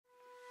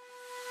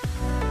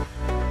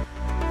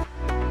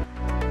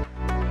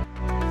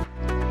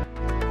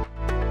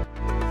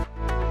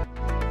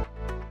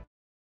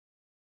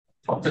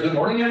Good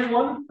morning,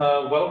 everyone.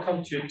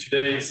 Welcome to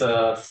today's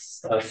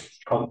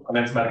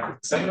mathematical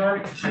seminar.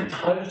 It's a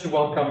pleasure to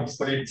welcome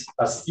Gradečak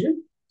Astier.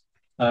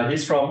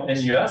 He's from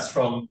NUS,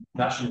 from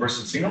National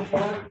University of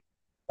Singapore.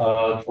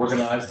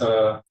 Organized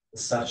a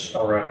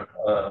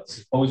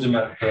symposium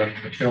at the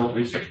Material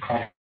Research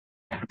Conference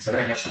at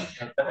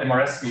the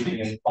MRS meeting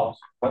in the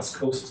West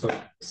Coast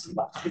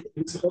last 2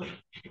 weeks ago.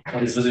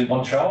 He's visiting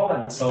Montreal,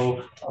 and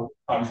so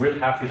I'm really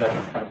happy that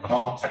you kind of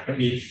contacted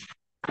me.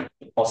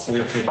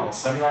 Possibly obtaining a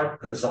seminar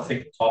because I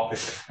think the topic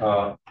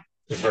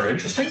is very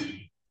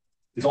interesting.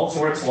 He also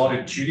works a lot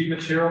in judy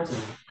materials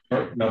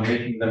and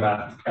making them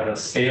at a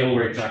scale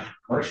where you can actually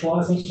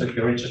commercialize them. So if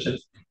you're interested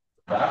in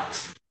that,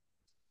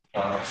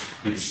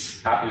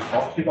 he's happy to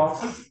talk to you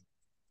about it.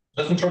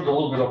 Just in terms of a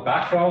little bit of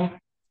background,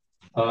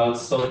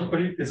 so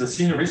everybody is a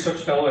senior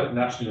research fellow at the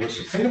National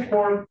University of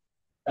Singapore,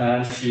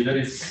 and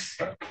he's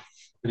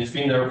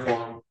been there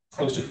for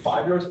close to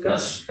 5 years.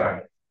 That's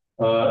right.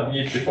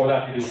 Before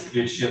that, he did his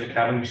PhD at the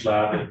Gradečak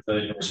Lab at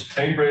the University of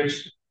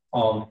Cambridge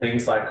on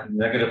things like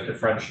negative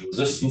differential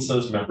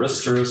resistances,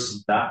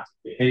 membristors, adaptive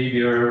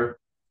behavior,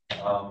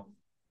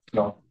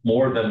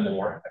 more than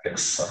more, I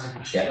guess.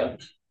 Yeah.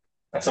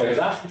 So with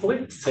that,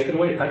 Philippe, take it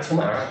away. Thanks so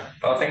much.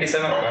 Well, thank you so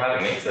much for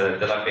having me. It's a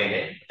delight being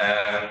here.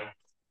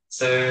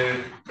 So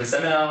the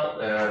seminar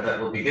that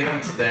will be given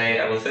today,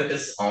 I will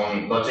focus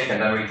on logic and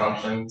memory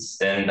functions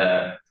in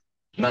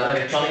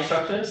electronic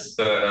structures,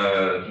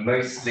 but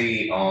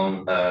mostly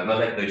on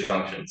molecular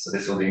junctions. So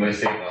this will be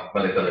mostly about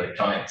molecular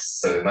electronics.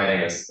 So my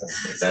name is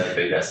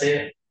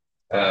Astier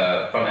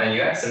from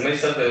NUS, and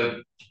most of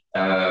the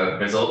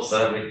results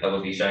that I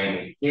will be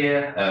showing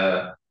here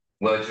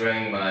were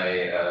during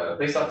my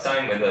postdoc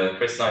time with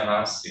Chris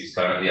Limehouse, who's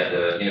currently at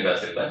the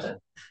University of London.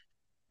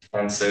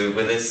 And so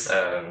with this,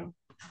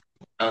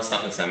 I'll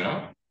start the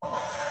seminar.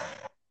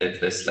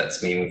 If this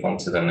lets me move on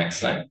to the next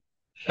slide.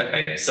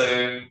 Okay, so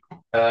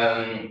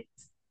the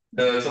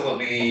talk will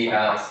be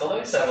as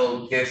follows. I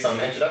will give some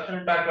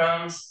introductory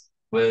backgrounds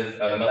with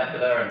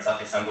molecular and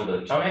self-assembled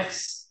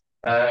electronics.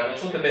 We'll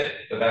talk a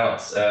bit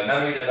about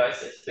memory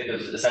devices,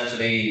 because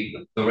essentially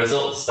the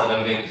results that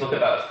I'm going to talk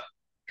about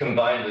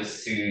combine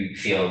those two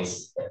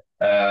fields.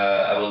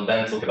 I will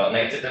then talk about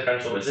negative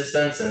differential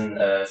resistance and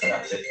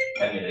synaptic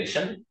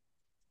emulation.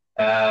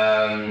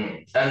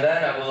 And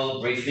then I will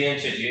briefly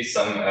introduce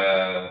some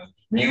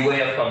new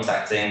way of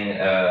contacting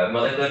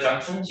molecular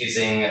junctions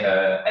using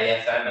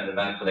AFM and the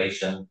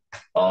manipulation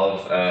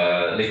of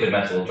liquid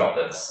metal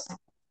droplets.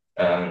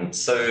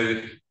 So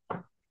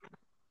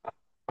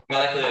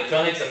molecular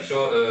electronics, I'm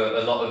sure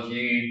a lot of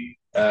you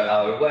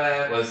are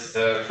aware, was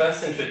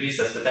first introduced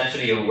as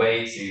potentially a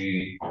way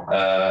to,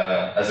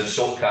 as a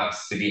shortcut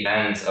to the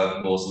end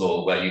of Moore's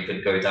law, where you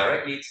could go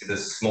directly to the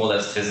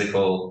smallest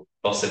physical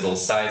possible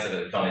size of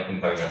electronic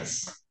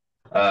components.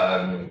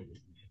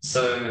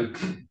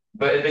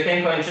 But it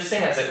became quite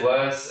interesting as it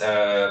was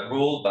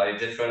ruled by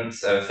different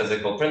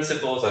physical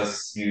principles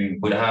as you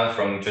would have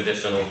from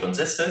traditional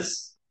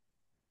transistors.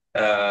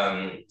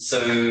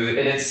 So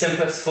in its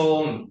simplest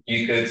form,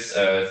 you could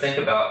think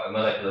about a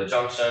molecular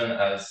junction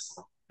as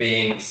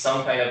being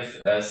some kind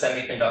of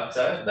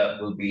semiconductor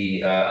that will be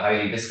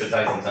highly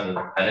discretized in terms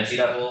of energy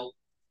level,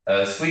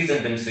 squeezed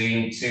in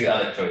between two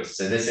electrodes.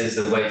 So this is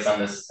the way it's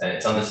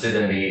understood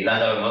in the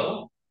Landau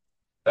model.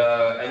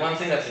 And one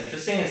thing that's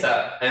interesting is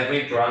that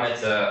every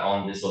parameter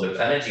on this sort of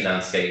energy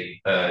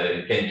landscape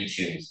can be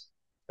tuned,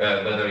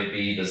 whether it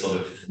be the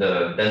sort of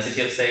the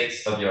density of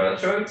states of your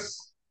electrodes,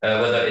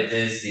 whether it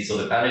is the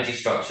sort of energy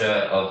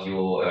structure of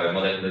your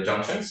molecular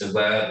junction, so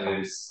where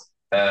those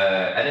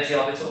energy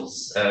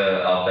orbitals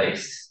are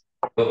placed,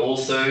 but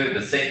also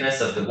the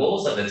thickness of the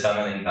walls of the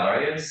tunneling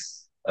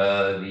barriers,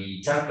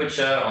 the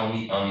temperature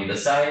on either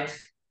side.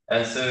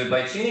 And so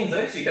by tuning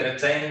those, you can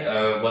obtain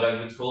what I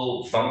would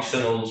call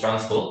functional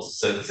transports,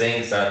 so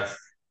things that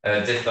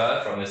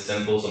differ from a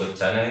simple sort of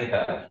tunneling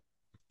curve.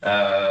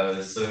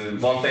 So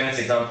one famous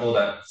example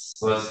that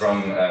was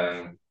from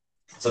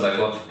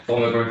what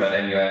former group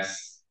at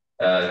NUS,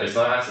 Chris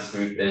Limehouse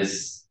group,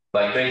 is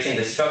by creating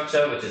this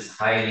structure which is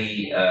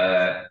highly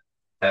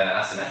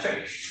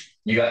asymmetric.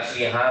 You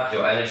actually have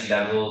your energy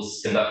levels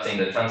conducting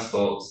the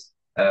transport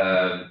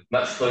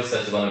much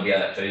closer to one of the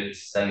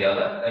electrodes than the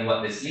other. And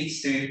what this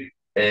leads to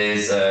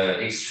is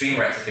extreme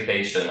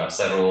rectification of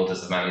several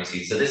orders of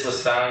magnitude. So this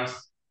was found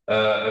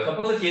a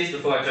couple of years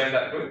before I joined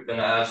that group, and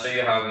I'll show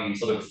you how we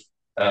sort of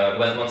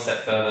went one step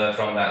further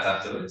from that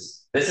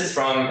afterwards. This is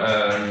from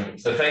a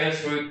famous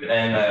group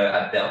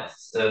at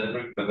Delft, the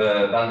group of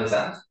Van der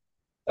Zandt,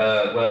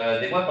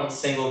 where they work on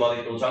single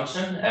molecule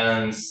junction,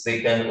 and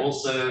they've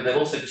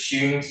also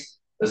tuned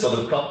the sort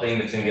of coupling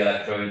between the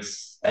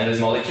electrodes and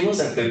those molecules,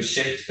 and could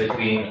shift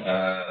between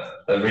a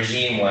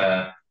regime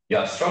where you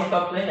have strong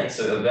coupling, and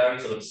so a very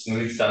sort of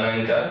smooth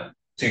tunneling curve,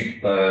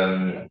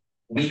 to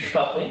weak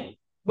coupling,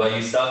 where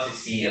you start to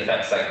see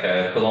effects like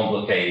Coulomb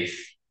blockade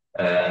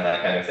and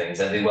that kind of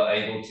things. And they were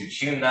able to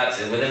tune that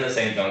within the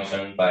same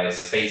junction by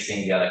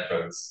spacing the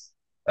electrodes.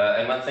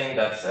 And one thing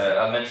that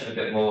I'll mention a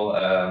bit more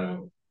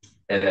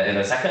in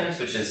a second,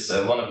 which is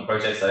one of the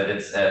projects I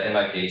did in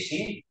my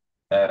PhD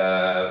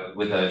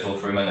with Joel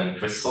Fruman and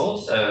Chris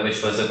Ford,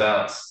 which was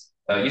about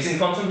using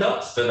quantum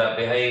dots, but that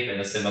behave in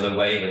a similar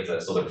way with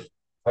a sort of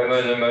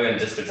homo and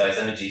discretized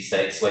energy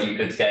states, where you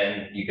could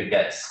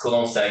get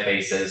Coulomb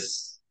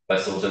staircases by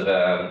sort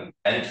of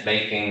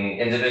making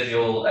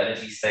individual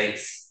energy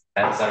states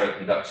and zero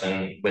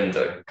conduction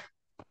window.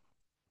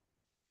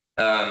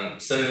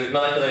 So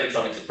molecular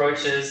electronics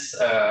approaches,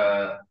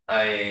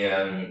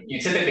 you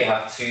typically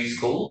have two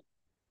schools.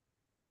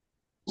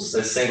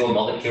 A single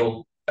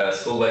molecule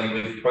school where you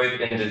would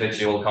probe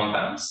individual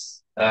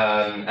compounds,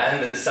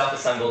 and the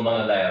self-assembled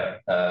monolayer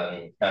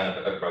kind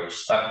of approach.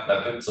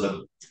 I put sort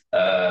of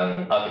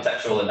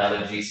architectural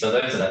analogies for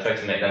those, and I try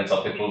to make them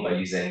topical by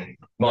using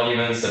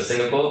monuments of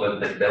Singapore,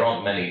 but there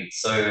aren't many.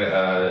 So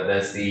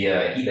there's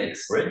the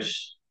Helix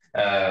Bridge,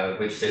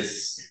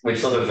 which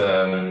sort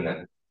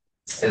of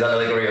is an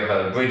allegory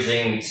of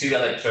bridging two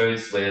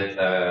electrodes with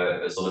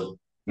a sort of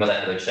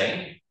molecular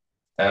chain.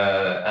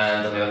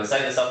 And on the other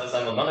side, the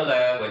self-assembled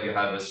monolayer, where you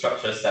have a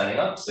structure standing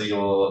up, so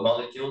your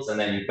molecules, and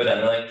then you put an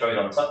electrode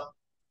on top,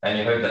 and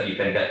you hope that you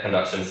can get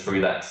conduction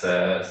through that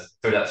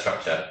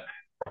structure.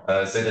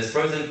 So there's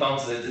pros and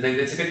cons. They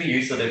typically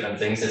used for different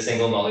things. A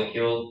single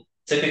molecule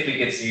typically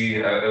gives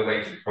you a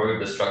way to probe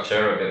the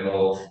structure a bit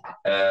more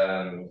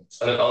on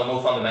a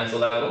more fundamental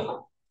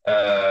level.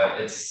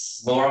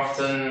 It's more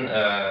often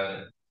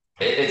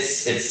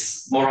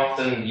it's more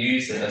often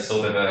used in a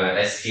sort of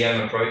a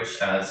STM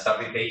approach as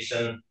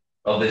fabrication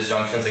of these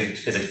junctions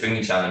because it's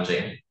extremely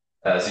challenging.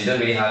 So you don't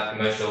really have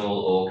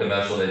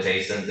commercial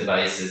adjacent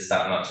devices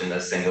that much in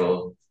a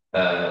single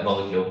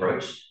molecule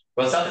approach.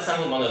 Well,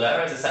 self-assembled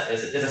monolayer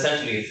is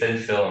essentially a thin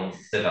film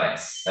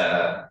device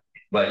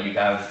where you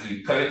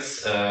coat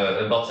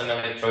a bottom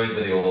electrode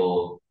with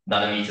your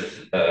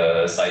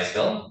nanometer size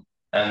film,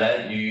 and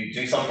then you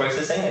do some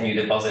processing and you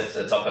deposit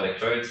the top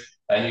electrode,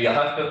 and you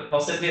have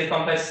possibly a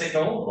complex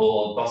signal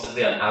or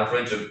possibly an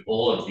average of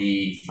all of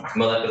the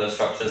molecular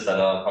structures that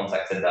are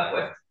contacted that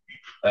way.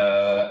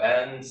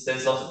 And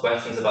there's lots of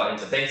questions about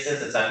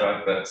interfaces,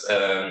 etc. But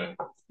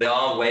there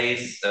are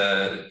ways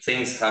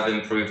things have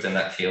improved in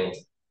that field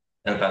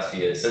in the past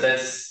few years. So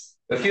there's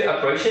a few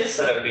approaches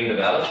that have been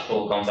developed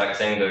for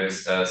contacting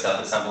those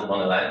self-assembled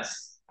monolayers.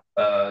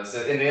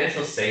 So in the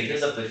initial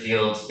stages of the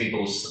field,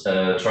 people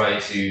try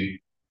to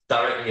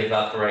directly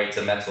evaporate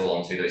the metal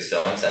onto those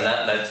films, and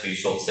that led to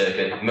short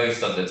circuit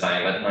most of the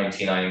time, at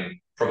 99,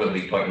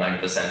 probably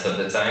 0.9% of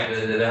the time.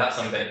 There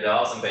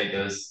are some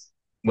papers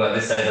where they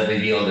say that the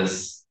yield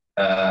is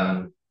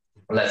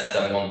less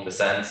than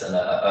 1%, and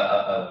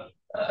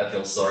I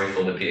feel sorry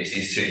for the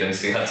PhD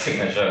students who had to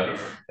measure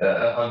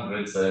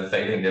hundreds of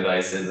failing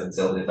devices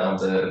until they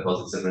found a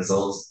positive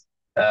result.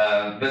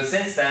 But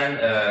since then,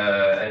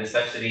 and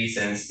especially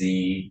since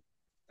the,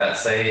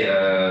 let's say,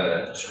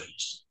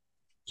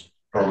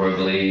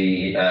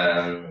 probably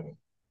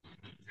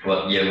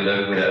what year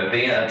would it have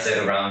been? I'd say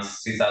around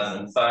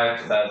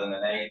 2005,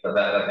 2008, but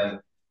that kind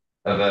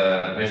of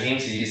a regime.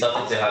 So you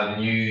started to have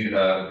new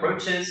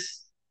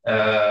approaches.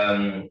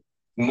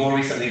 More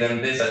recently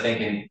than this, I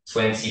think in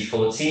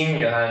 2014,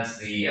 you had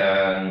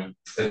the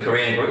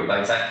Korean group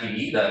like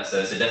Taki that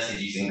suggested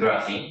using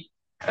graphene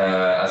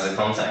as a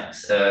contact,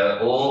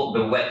 or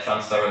the wet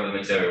transfer of the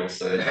material.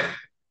 So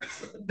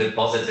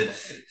deposited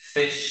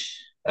fish,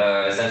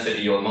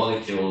 essentially your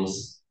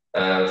molecules,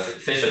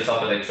 fish a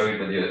top electrode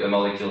with your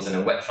molecules in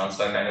a wet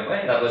transfer kind of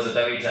way. That was a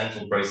very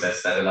gentle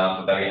process that allowed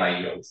for very high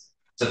yields.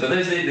 So for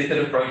those, they could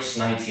approach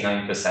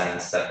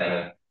 99%, that kind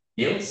of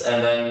yields.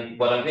 And then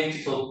what I'm going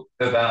to talk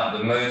about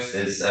the most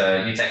is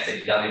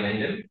eutectic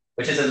gallium-indium,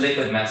 which is a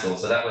liquid metal.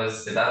 So that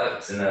was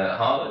developed in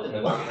Harvard in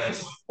the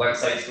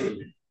worksites group,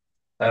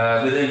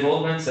 with the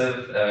involvement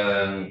of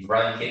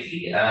Ryan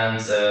Kiffey and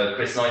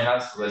Chris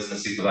Neuhaus, who was the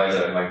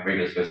supervisor of my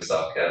previous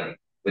postdoc,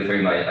 with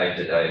whom I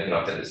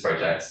conducted this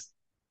project.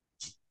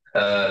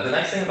 The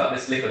nice thing about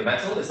this liquid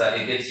metal is that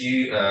it gives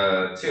you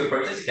two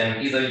approaches. You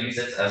can either use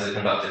it as a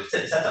conductive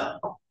tip setup.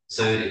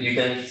 So you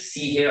can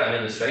see here an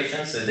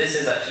illustration. So this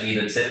is actually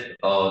the tip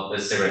of a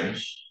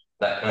syringe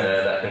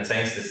that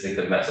contains this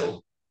liquid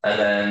metal. And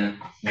then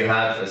you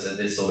have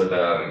this sort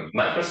of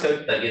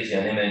microscope that gives you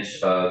an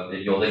image of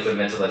your liquid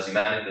metal as you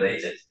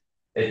manipulate it.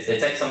 It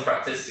takes some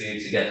practice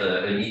to get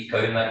a neat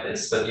cone like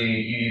this, but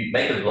you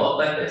make a blob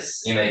like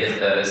this. You make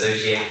it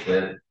associate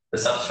with the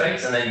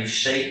substrates, and then you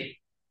shape.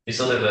 You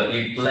sort of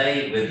you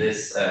play with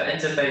this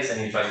interface,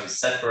 and you try to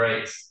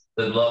separate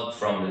the blob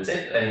from the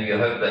tip, and you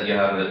hope that you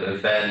have a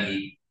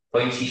fairly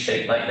pointy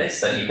shape like this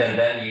that you can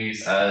then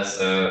use as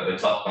a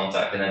top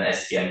contact in an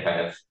STM kind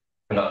of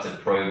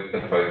conductive probe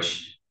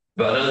approach.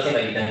 But another thing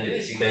that you can do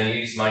is you can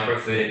use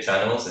microfluidic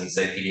channels in,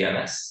 say,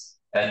 PDMS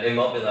and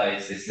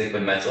immobilize this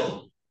liquid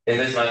metal in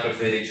those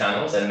microfluidic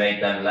channels and make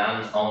them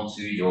land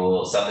onto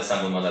your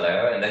self-assembled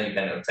monolayer, and then you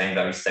can obtain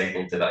very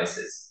stable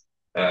devices.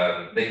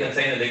 They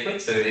contain a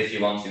liquid, so if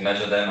you want to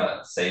measure them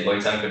at, say, low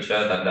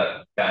temperature,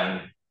 that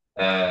can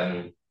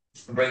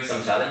bring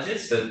some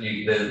challenges, but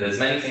there's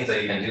many things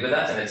that you can do with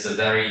that, and it's a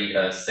very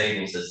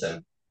stable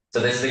system. So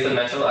this liquid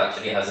metal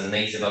actually has a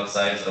native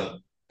oxide of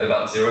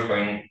about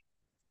 0.6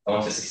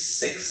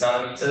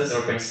 nanometers,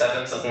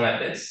 0.7, something like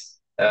this,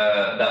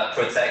 that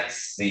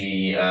protects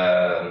the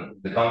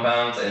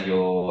compound and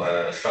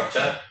your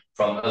structure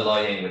from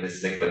alloying with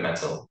this liquid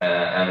metal.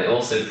 And it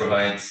also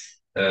provides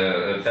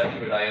a very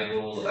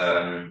reliable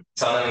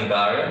tunneling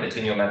barrier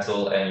between your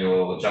metal and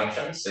your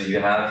junctions. So you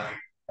have,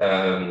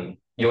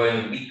 you're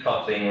in a weak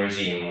coupling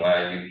regime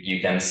where you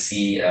can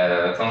see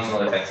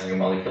functional effects on your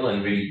molecule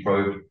and really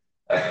probe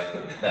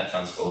that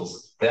transport.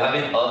 There have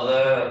been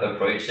other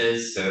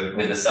approaches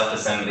with the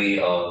self-assembly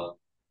of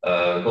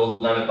gold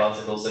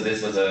nanoparticles. So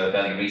this was a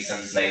very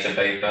recent Nature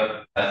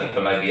paper, I think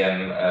from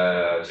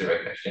IBM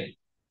Zurich actually,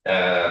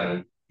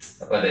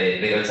 where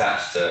they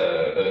attached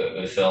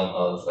a film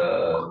of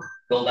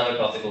gold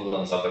nanoparticles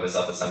on top of a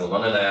self-assembled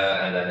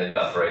monolayer and then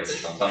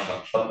evaporated on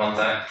top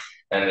contact,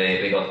 and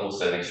they got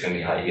also an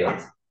extremely high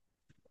yield.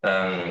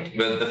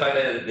 But the fact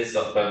that this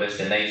got published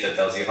in Nature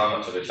tells you how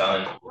much of a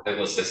challenge it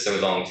was for so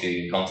long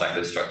to contact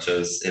those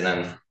structures in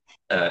an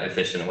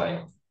efficient way.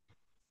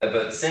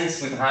 But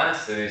since we've had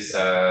those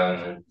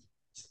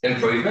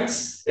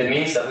improvements, it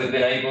means that we've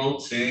been able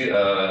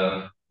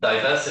to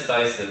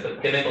diversify the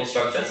chemical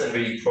structures and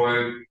really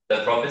probe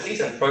their properties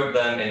and probe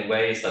them in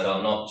ways that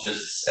are not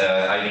just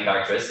highly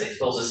characteristic,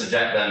 but also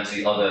subject them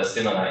to other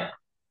stimuli.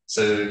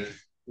 So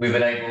we've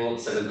been able,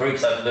 so the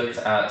groups have looked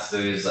at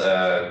those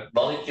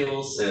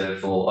molecules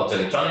for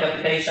optoelectronic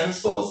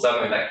applications, for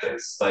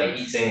thermoelectrics, by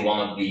heating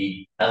one of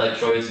the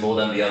electrodes more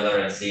than the other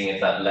and seeing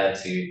if that led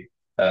to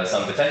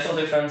some potential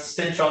difference,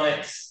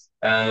 spintronics,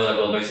 and what I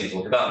will mostly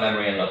talk about,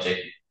 memory and logic.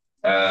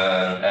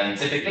 And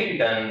typically you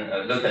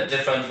can look at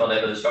different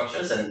molecular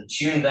structures and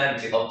tune them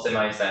to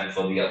optimize them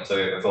for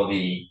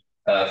the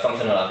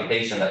functional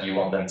application that you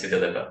want them to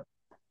deliver.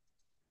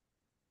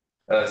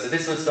 So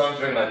this was done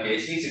during my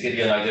PhD to give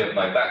you an idea of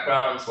my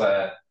background,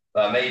 where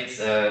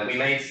we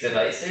made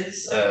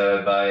devices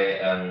by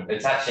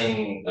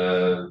attaching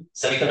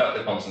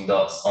semiconductor quantum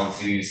dots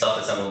onto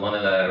self-assembled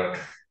monolayer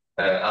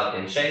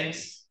alkene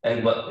chains.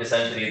 And what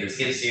essentially this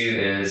gives you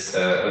is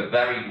a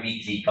very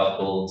weakly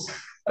coupled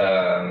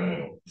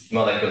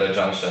molecular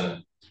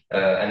junction.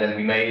 And then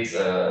we made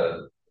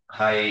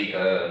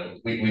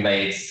we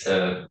made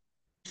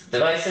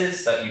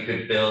devices that you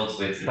could build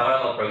with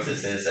parallel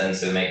processes, and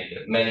so make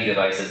many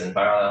devices in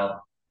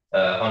parallel,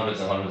 hundreds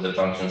and hundreds of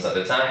junctions at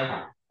a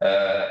time.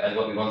 And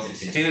what we wanted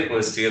to do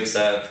was to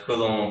observe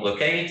Coulomb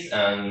blockade,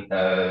 and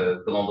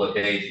Coulomb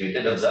blockade we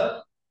did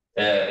observe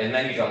in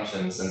many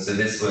junctions. And so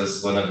this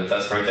was one of the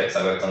first projects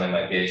I worked on in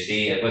my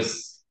PhD. It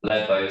was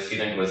led by a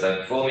student who was there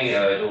before me,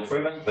 Joel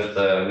Fruman, but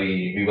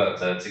we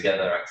worked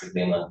together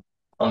actively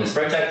on this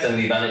project, and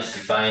we managed to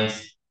find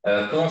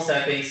Coulomb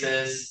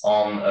staircases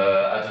on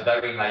at a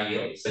very high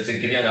yield. So to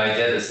give you an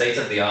idea, the state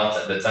of the art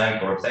at the time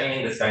for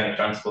obtaining this kind of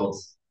transport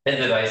in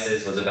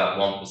devices was about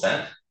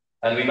 1%.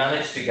 And we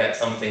managed to get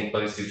something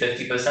close to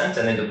 50%.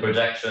 And in the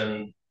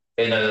projection,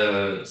 in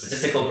a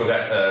statistical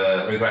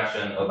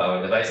regression of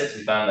our devices,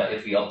 we found that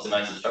if we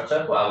optimize the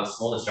structure for our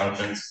smallest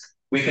junctions,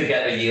 we could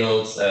get a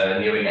yield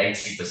nearing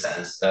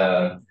 80%.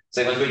 So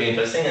it was really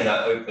interesting, and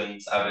that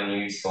opened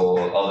avenues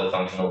for other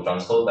functional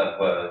transport that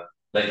were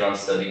later on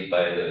studied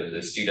by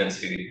the students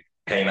who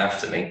came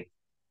after me.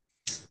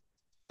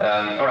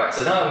 All right,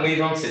 so now I'll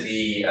move on to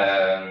the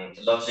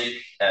logic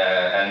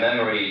and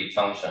memory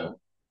function.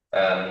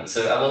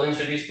 So I will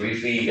introduce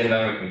briefly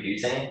in-memory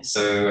computing.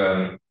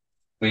 So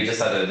we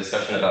just had a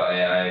discussion about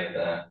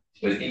AI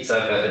with Peter,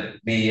 but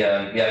the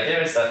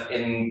idea is that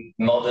in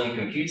modern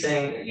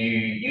computing, you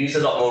use a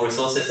lot more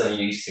resources than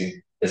you used to,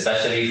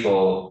 especially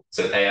for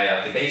AI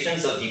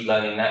applications or deep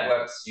learning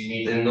networks. You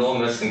need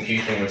enormous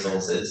computing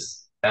resources.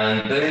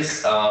 And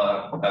those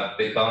have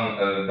become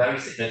a very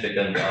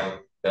significant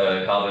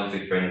carbon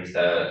footprint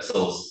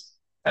source.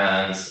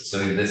 And so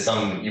there's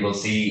some, you will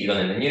see even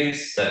in the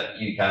news, that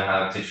you can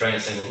have to train a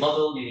single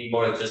model, you need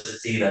more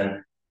electricity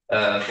than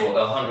for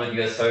 100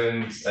 US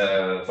homes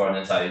for an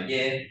entire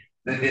year.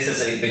 This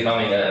is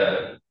becoming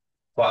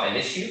quite an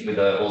issue, with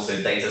also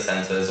data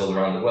centers all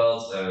around the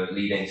world,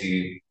 leading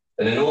to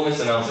an enormous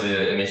amount of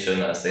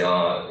emission, as they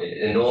are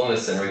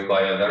enormous and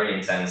require very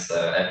intense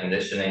air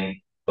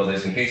conditioning for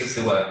those computers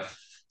to work.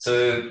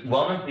 So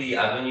one of the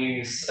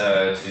avenues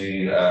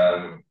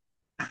to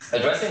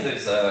addressing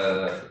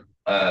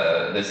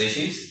those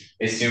issues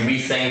is to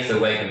rethink the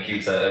way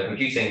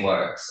computing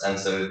works. And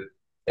so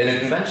in a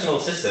conventional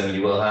system,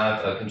 you will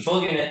have a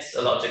control unit,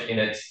 a logic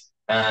unit,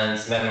 and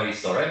memory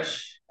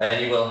storage,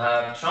 and you will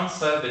have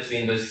transfer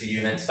between those two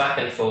units back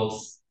and forth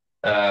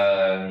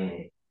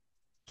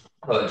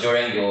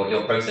during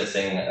your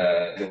processing,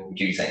 your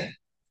computing.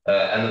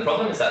 And the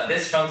problem is that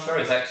this transfer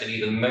is actually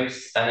the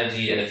most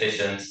energy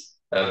inefficient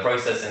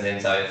process in the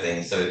entire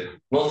thing. So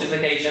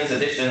multiplications,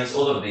 additions,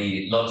 all of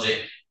the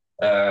logic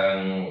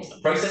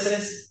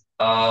processes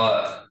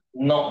are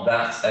not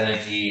that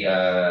energy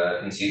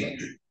consuming,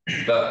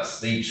 but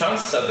the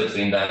transfer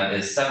between them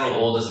is several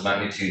orders of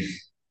magnitude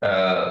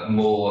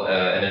more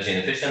energy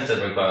inefficient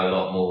and require a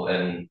lot more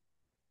and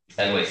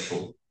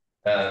wasteful.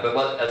 But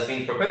what has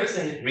been proposed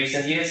in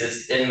recent years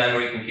is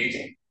in-memory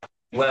computing,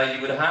 where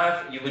you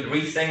would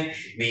rethink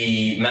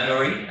the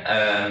memory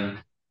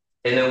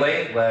in a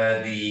way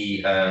where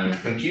the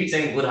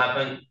computing would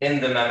happen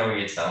in the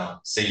memory itself.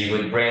 So you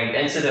would bring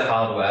into the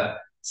hardware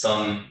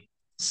some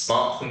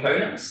smart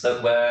components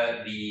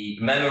where the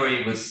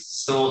memory was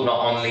stored not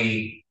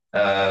only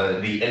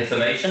the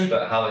information,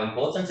 but how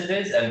important it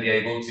is, and be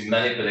able to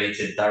manipulate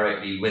it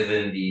directly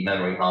within the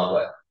memory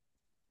hardware.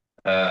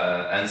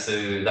 And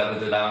so that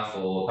would allow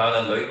for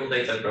parallel local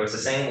data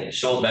processing,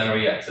 short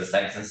memory access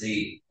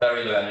latency,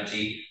 very low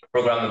energy,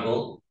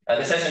 programmable.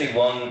 And essentially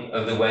one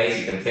of the ways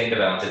you can think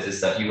about it is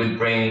that you would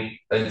bring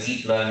a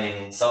deep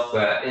learning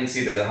software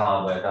into the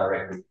hardware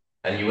directly,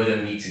 and you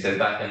wouldn't need to go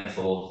back and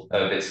forth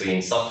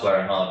between software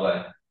and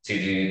hardware to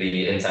do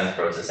the intent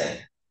processing.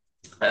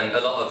 And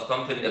a lot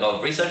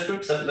of research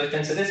groups have looked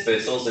into this, but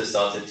it's also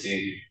started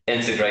to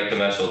integrate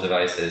commercial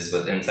devices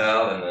with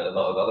Intel and a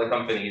lot of other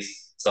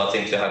companies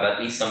starting to have at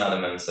least some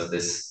elements of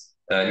this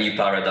new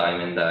paradigm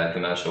in their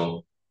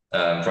commercial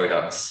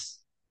products.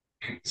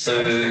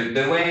 So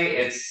the way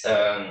it's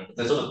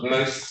the sort of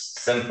most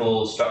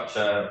simple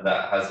structure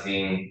that has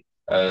been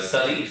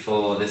studied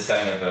for this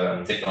kind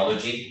of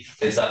technology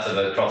is that of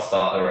a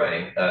crossbar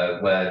array,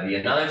 where the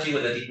analogy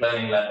with a deep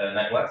learning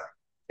network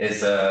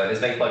is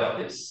made quite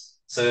obvious.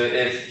 So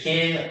if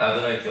here, I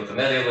don't know if you're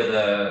familiar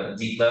with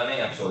deep learning,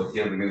 I'm sure a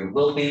few of you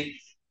will be,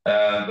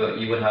 but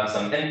you would have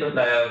some input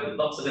layer with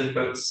lots of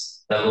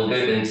inputs that will go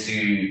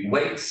into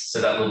weights,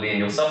 so that will be in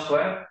your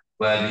software,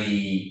 where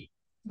the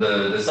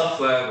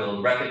software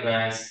will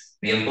recognize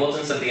the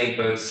importance of the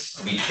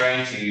inputs, be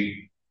trained to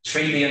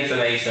treat the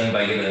information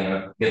by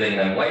giving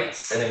them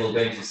weights, and it will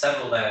go into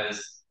several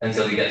layers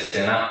until you get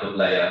to an output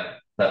layer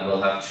that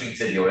will have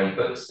treated your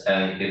inputs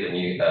and given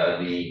you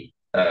the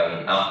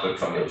output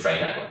from your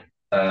train network.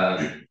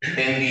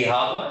 In the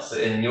hardware, so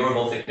in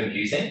neuromorphic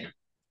computing,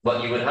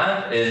 what you would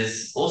have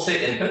is also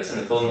inputs in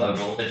the form of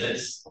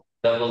voltages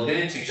that will go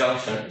into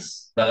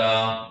junctions that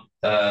are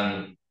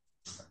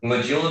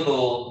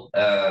modulable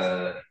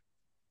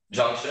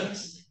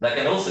junctions that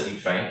can also be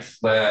trained,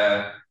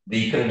 where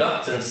the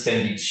conductance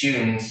can be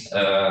tuned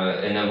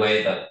in a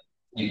way that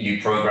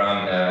you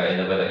program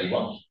in the way that you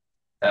want.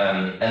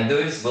 And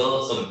those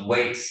will sort of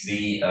weight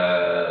the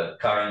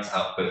current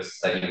outputs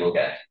that you will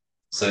get.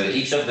 So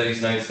each of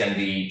those nodes can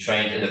be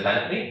trained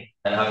independently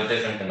and have a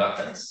different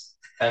conductance.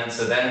 And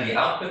so then the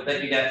output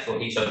that you get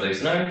for each of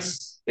those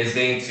nodes is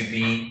going to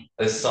be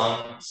a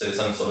sum, so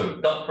some sort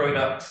of dot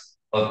product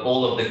of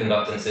all of the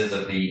conductances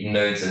of the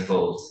nodes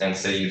involved. And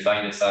so you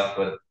find yourself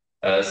with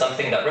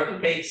something that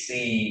replicates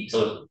the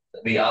sort of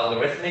the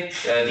algorithmic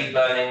deep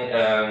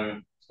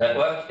learning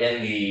network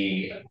in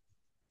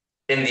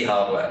the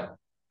hardware.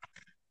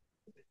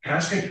 Can I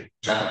ask you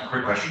just a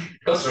quick question?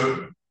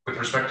 So with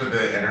respect to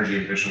the energy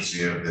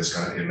efficiency of this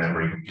kind of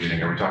in-memory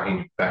computing, are we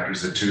talking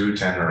factors of 2,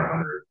 10, or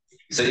 100?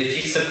 So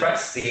if you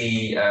suppress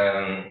the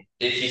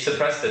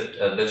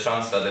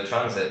transfer, the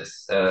transit,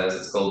 as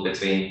it's called,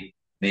 between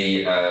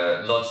the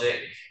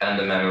logic and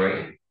the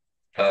memory,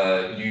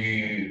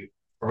 you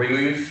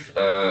remove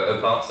a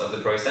part of the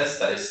process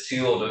that is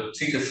 2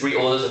 to 3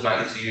 orders of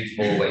magnitude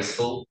more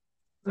wasteful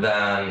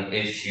than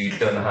if you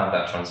don't have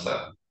that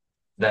transfer.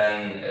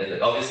 Then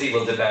it obviously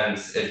will depend,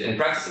 in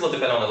practice it will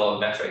depend on a lot of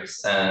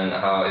metrics and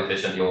how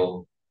efficient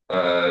your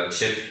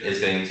chip is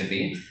going to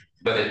be.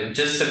 But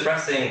just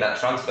suppressing that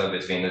transfer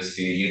between those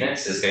 2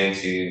 units is going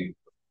to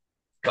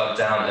cut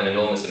down an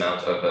enormous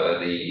amount of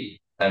the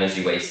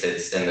energy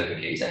wasted in the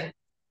computing.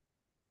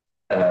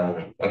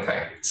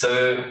 Okay,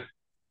 so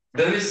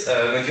those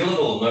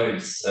modulable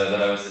nodes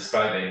that I was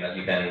describing,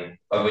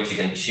 of which you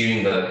can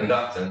tune the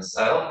conductance,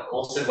 I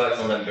also worked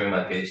on them during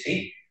my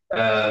PhD.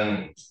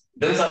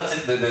 Those are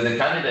the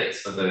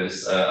candidates for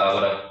those are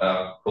what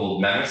are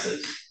called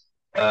memrisors.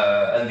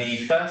 And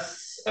the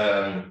first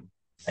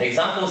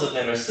examples of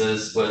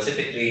memrisors were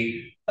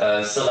typically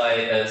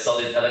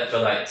solid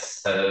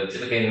electrolytes,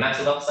 typically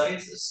metal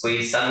oxides,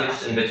 squeezed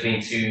sandwiched in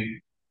between 2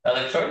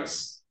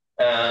 electrodes.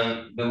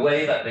 And the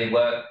way that they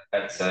work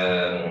at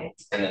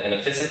in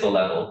a physical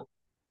level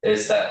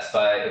is that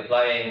by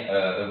applying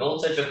a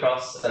voltage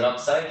across an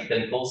oxide, you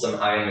can pull some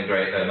ion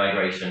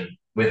migration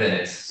within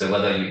it. So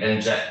whether you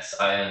inject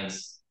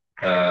ions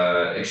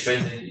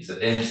extrinsically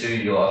into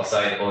your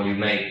oxide, or you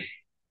make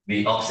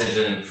the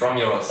oxygen from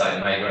your oxide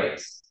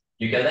migrate,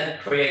 you can then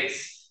create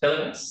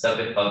filaments of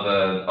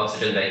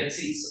oxygen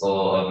vacancies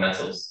or of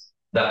metals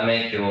that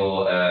make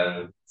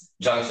your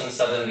junction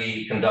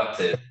suddenly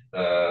conductive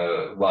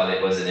while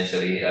it was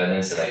initially an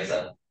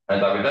insulator.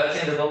 And by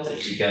reversing the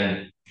voltage, you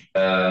can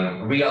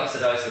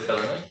reoxidize your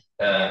filament.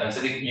 And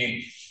so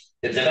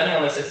depending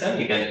on the system,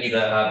 you can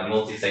either have a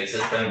multi-state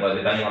system, where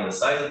depending on the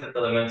size of the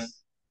filament,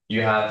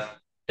 you have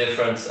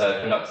different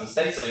conductance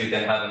states, or you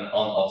can have an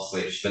on-off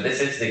switch. But this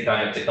is the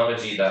kind of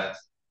technology that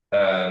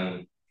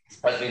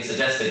has been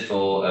suggested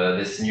for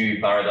this new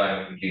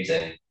paradigm of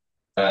computing.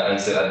 And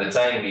so at the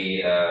time,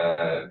 we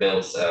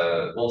built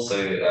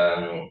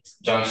also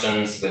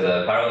junctions with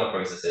parallel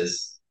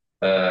processes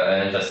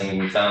and interestingly,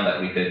 we found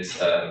that we could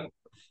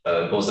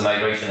cause the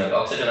migration of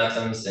oxygen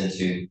atoms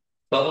into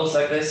bubbles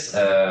like this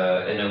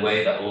in a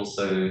way that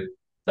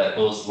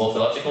caused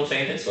morphological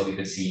changes, where we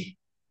could see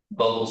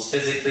bubbles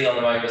physically on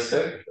the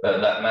microscope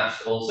that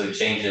matched also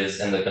changes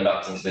in the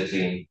conductance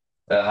between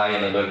the high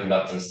and the low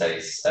conductance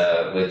states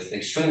with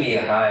extremely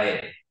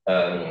high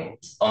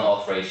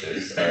on-off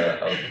ratios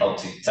of up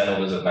to 10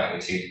 orders of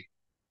magnitude.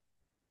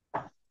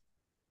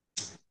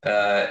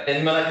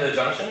 In molecular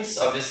junctions,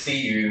 obviously,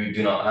 you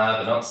do not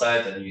have an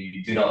oxide and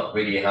you do not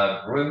really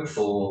have room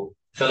for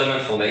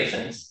filament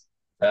formations.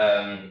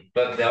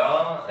 But there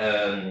are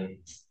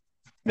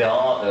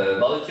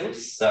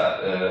molecules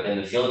that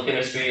in the field of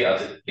chemistry are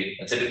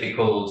typically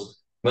called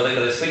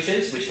molecular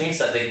switches, which means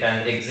that they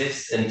can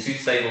exist in two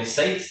stable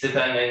states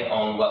depending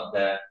on what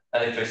their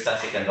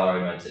electrostatic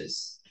environment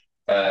is.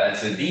 And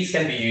so these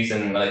can be used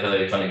in molecular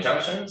electronic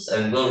junctions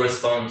and will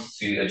respond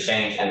to a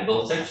change in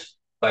voltage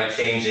by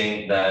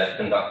changing the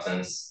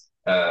conductance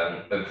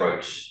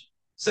approach.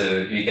 So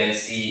you can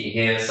see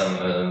here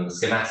some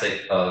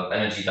schematic of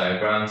energy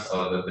diagrams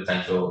of a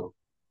potential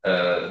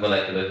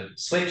molecular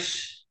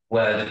switch,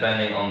 where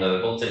depending on the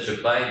voltage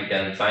applied, you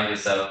can find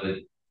yourself with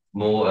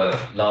more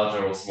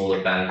larger or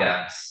smaller band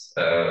gaps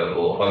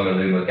or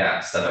homolume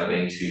gaps that are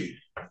going to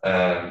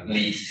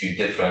lead to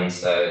different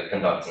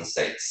conductance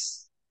states.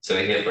 So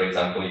here, for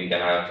example, you can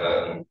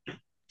have,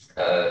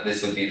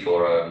 this would be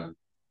for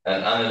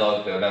an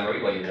analog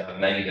memory where you have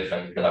many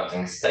different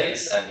conducting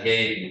states, and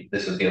here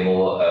this would be a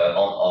more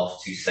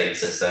on-off two-state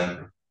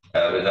system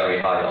with very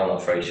high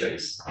on-off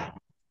ratios.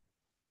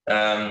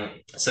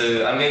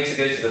 So I'm going to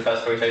go to the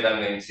first project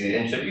I'm going to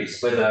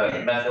introduce with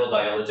methyl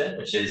dihalogen,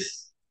 which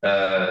is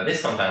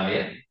this compound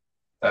here.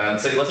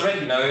 So it was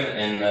already known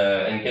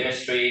in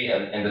chemistry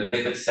and in the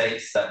liquid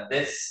states that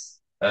this,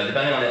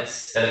 depending on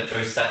its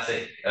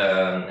electrostatic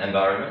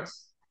environment,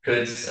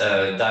 could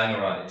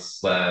dimerize,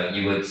 where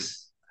you would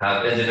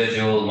have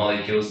individual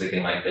molecules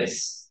looking like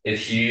this.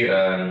 If you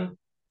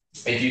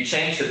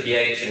change the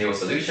pH in your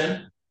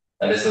solution,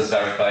 and this was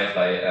verified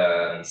by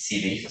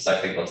CB,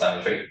 cyclic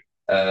voltammetry,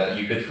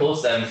 you could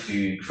cause them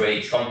to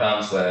create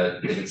compounds where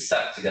they would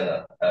stack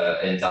together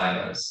in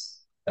dimers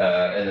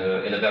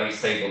in a very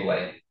stable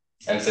way.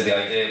 And so the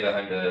idea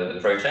behind the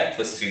project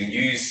was to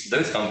use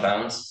those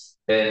compounds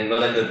in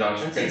molecular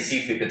junctions and see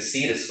if we could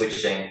see the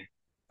switching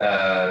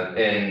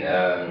in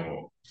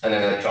an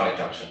electronic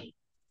junction.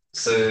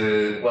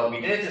 So what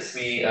we did is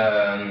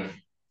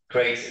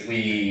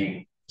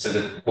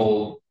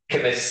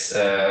chemists,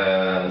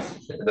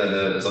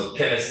 the sort of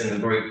chemists in the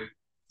group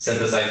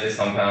synthesized this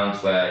compound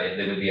where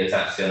they would be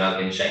attached to an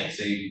alkene chain.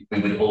 So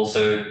we would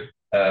also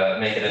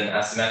make it an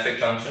asymmetric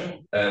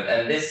junction.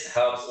 And this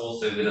helps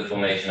also with the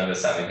formation of a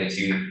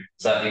semi-two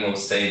slightly more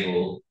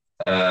stable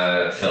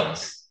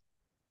films.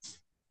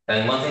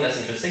 And one thing that's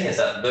interesting is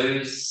that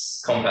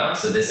those compounds,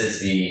 so this is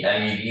the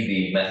MEV,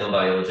 the methyl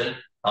dihalogen,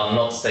 are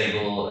not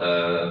stable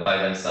by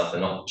themselves,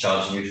 they're not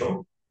charge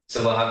neutral.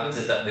 So what happens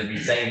is that they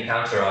retain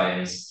counter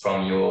ions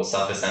from your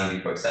self-assembly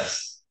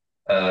process.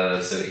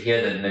 So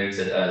here they're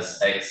noted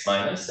as X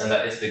minus, and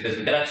that is because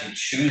we can actually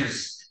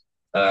choose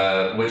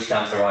which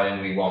counter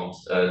ion we want.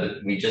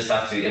 We just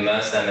have to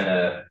immerse them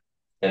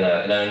in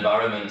an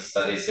environment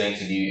that is going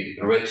to be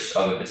rich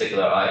of a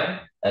particular ion,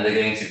 and they're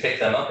going to pick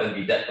them up and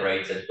be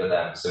decorated with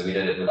them. So we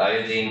did it with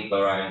iodine,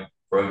 chlorine,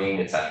 bromine,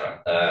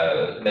 etc.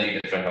 Many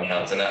different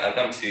compounds, and I'll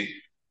come to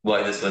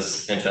why this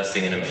was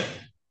interesting in a minute.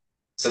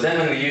 So then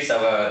when we use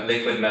our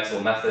liquid metal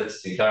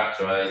methods to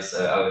characterize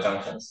our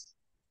junctions,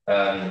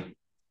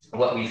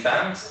 what we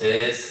found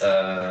is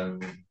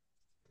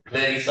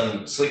clearly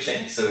some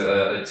switching.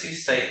 So a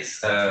two-state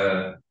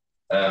IV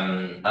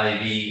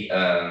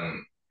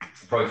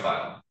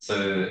profile.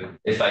 So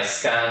if I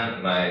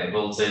scan my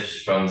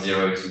voltage from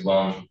 0 to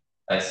 1,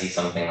 I see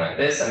something like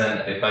this. And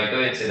then if I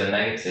go into the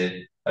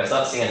negative, I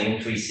start seeing an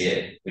increase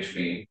here, which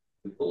we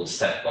call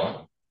step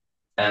 1.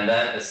 And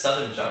then a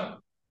sudden jump.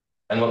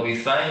 And what we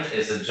find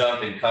is a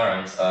jump in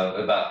current of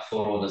about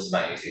 4 orders of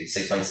magnitude,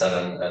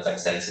 6.7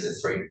 times 10 to the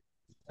 3.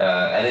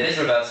 And it is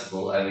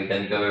reversible, and we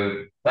can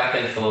go back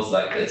and forth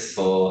like this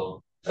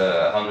for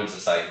hundreds of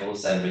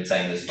cycles and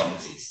retain those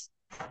properties.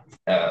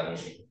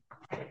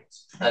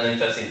 An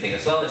interesting thing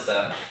as well is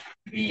that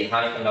the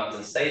high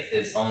conductance state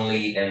is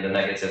only in the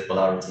negative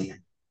polarity,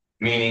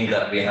 meaning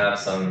that we have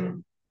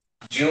some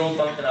dual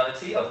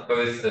functionality of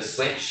both a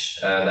switch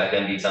that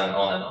can be turned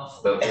on and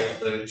off, but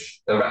also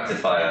a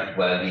rectifier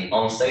where the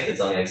on state is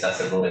only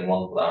accessible in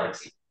one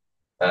polarity,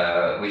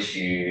 which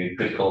you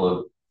could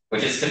call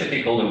which is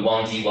typically called a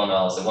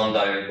 1D1R, so one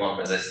diode, one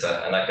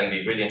resistor, and that can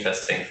be really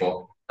interesting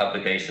for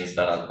applications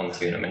that I'll come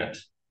to in a minute.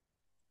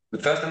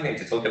 But first, I'm going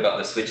to talk about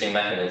the switching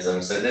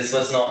mechanism. So this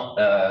was not,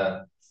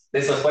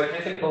 this was quite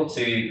difficult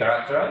to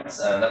characterize,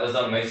 and that was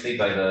done mostly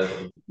by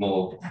the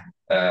more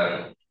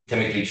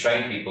chemically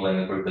trained people in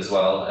the group as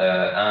well,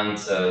 and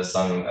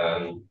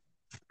some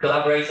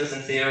collaborators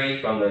in theory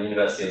from the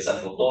University of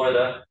Central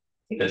Florida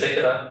in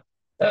particular,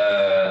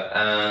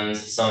 and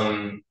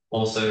some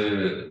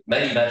also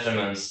many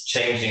measurements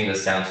changing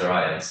this counter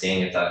ion,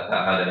 seeing if that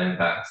had an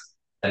impact.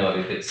 And what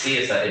we could see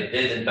is that it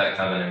did in fact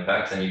have an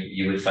impact, and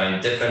you would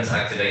find different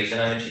activation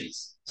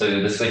energies. So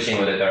the switching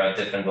would occur at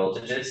different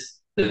voltages,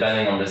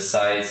 depending on the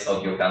size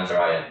of your counter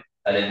ion.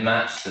 And it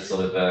matched the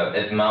sort of,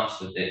 it matched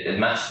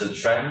the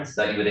trend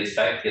that you would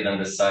expect given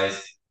the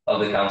size of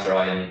the counter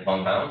ion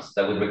compounds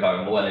that would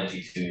require more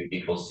energy to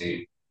be forced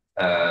to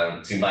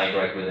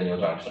migrate within your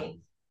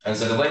junction. And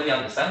so the way we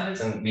understand it,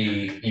 and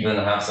we even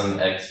have some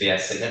XPS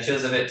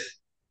signatures of it,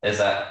 is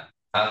that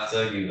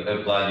after you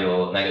apply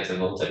your negative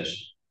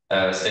voltage,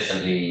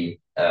 sufficiently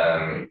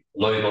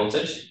low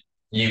voltage,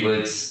 you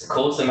would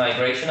cause the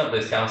migration of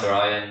those counter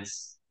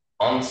ions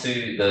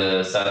onto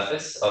the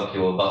surface of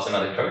your bottom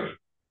electrode,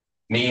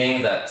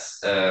 meaning that,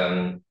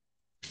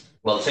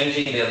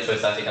 changing the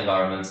electrostatic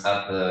environment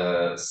at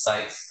the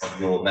site of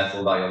your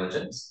metal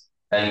dioxygens.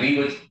 And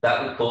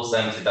that would cause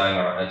them to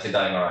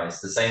dimerize,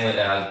 the same way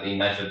that has been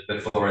measured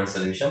before in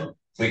solution.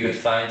 We could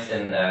find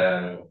in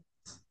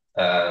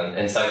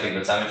cyclic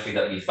rotametry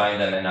that we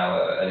find them in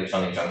our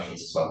electronic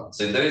junctions as well.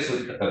 So those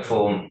would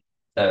form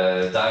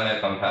dimer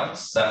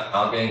compounds that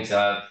are going to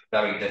have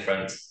very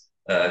different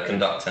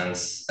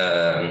conductance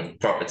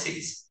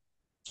properties.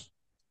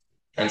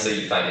 And so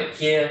you find it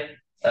here.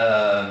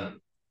 The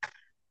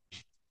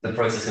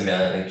process can be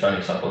an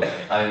electronic shuffle,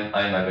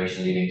 ion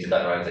migration leading to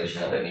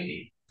dimerization of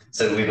MED.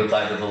 So we've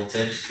applied the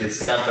voltage.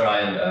 This counter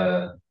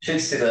ion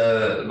shoots to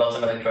the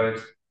bottom electrode.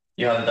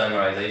 You have the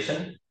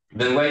dimerization.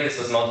 The way this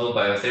was modeled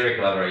by our theory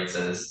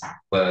collaborators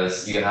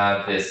was you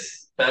have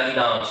this fairly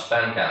large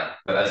band gap,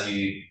 but as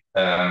you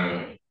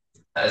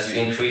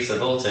increase the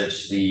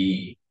voltage,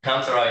 the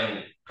counter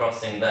ion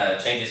crossing there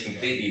changes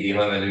completely the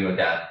homo-lumen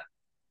gap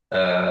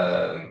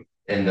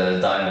in the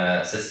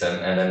dimer system,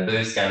 and then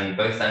those can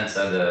both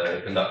enter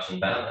the conduction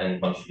band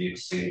and contribute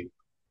to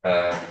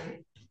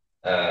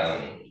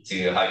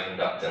high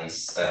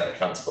conductance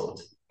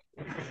transport.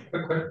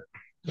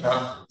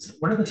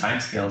 What are the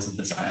timescales of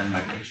this ion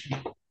migration?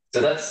 So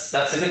that's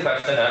a good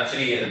question.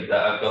 Actually,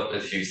 I've got a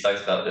few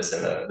slides about this,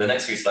 and the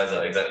next few slides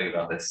are exactly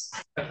about this.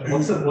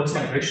 What's the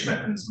migration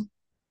mechanism?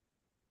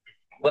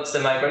 What's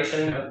the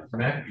migration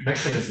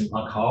mechanism?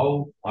 Like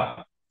how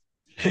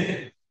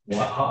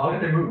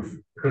did they move?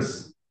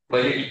 Because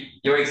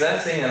you're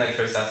exerting an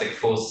electrostatic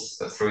force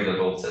through the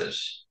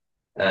voltage,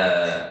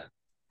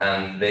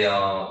 and they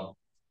are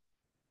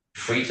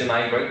free to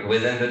migrate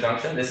within the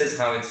junction. This is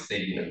how it's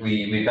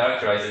we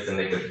characterize it in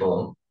liquid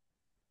form.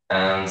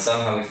 And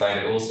somehow we find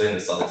it also in the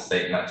solid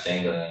state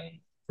matching the...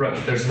 Right,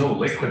 but there's no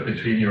liquid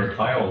between your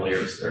thiol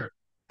layers there.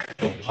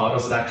 So how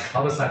does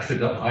actually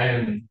the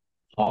ion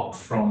hop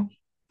from...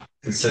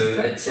 So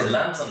it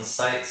lands on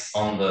sites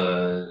on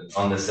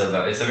the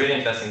silver. It's a really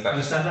interesting question. I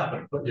understand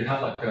that, but you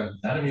have like a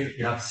nanometer,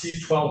 you have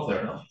C12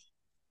 there now.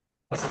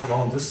 That's a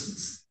long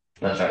distance.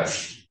 That's right.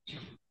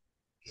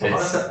 So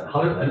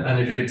and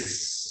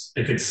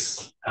if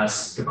it's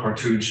as the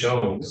cartoon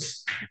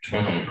shows, which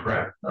might not be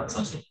correct, that's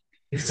something.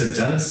 If it's a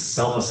dense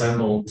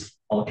self-assembled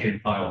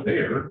alkane thiol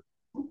layer,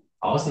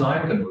 how is an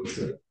ion going to move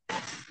through it?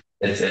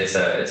 It's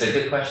a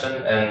good question,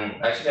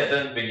 and actually I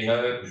don't really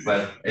know,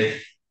 but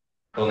if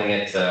calling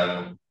it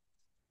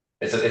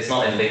it's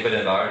not in liquid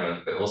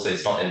environment, but also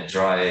it's not in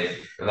dry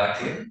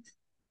vacuum.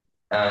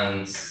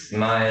 And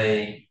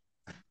my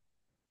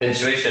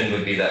intuition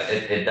would be that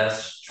it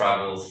does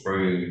travel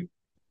through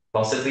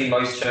possibly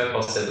moisture,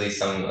 possibly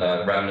some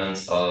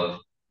remnants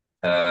of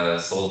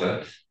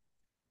solvent.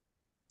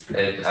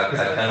 I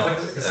cannot.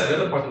 It's the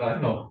other part that I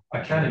know.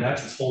 I can't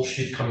imagine this whole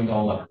sheet coming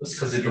down like this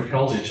because it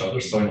repels each other.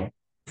 So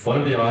if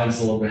one of the ions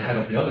is a little bit ahead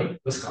of the other,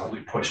 this guy will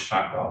be pushed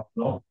back out.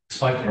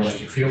 Despite the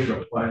electric field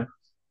you're applying.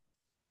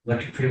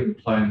 Electric field you're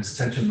applying is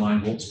 10 to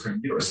 9 volts per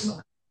meter or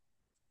something.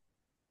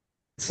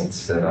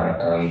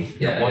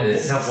 Yeah,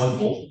 one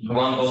volt.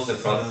 1 volt is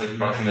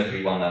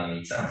approximately 1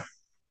 nanometer.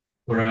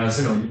 Whereas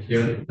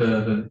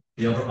the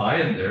other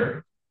ion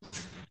there,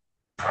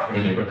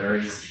 there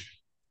is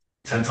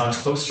 10 times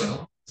closer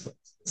now.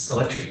 So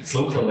its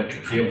local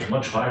electric field is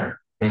much higher.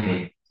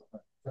 So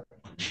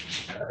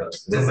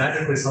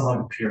magically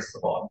somehow appears at the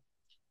bottom.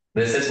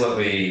 This is what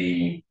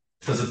we.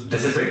 This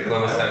is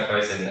what was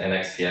characterized in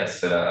XPS,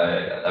 but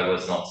I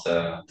was not.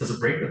 Does it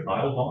break the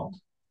thiol bond?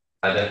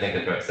 I don't think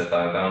it breaks the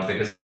thiol bond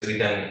because we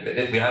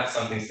have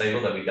something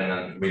stable that we can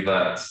then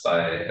revert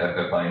by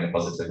applying a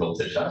positive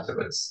voltage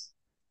afterwards.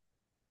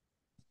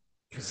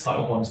 Because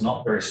thiol bond is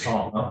not very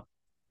strong, huh?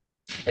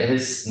 It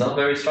is not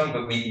very strong,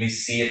 but we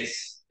see it.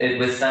 It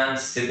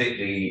withstands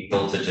typically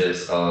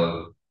voltages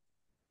of,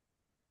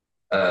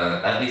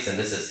 at least in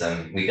this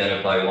system, we can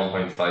apply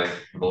 1.5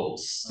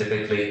 volts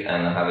typically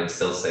and have it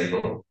still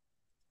stable.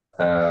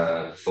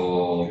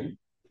 For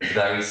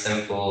very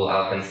simple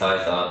alkane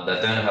thiol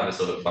that don't have a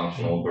sort of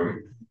functional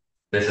group,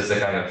 this is the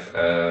kind of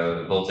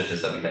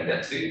voltages that we can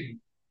get to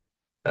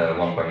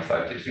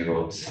 1.5 to 2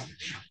 volts.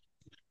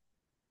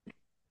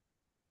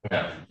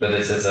 Yeah, but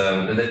this is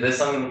there's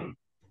some.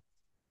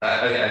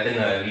 I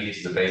can lead you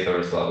to the paper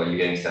as well, where you're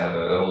going to have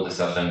a whole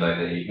discussion about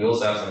you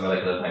also have some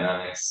molecular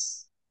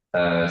dynamics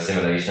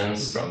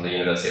simulations from the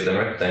University of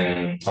Limerick,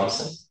 Damien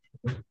Thompson.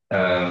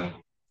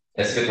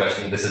 It's a good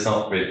question. This is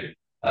not really,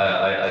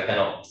 I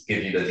cannot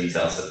give you the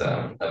details of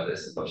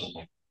this,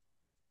 unfortunately.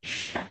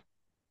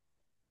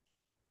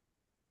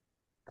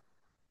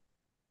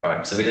 All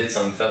right, so we did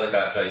some further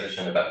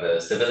characterization about the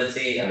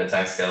stability and the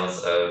time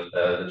scales of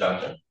the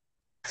junction.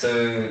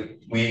 So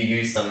we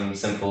used some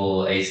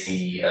simple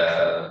AC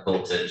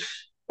voltage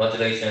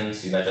modulation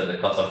to measure the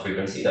cutoff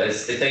frequency that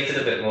is dictated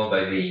a bit more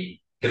by the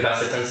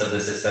capacitance of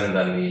the system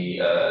than the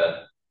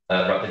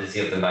rapidity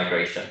of the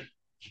migration.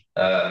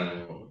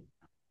 But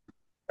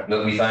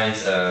we find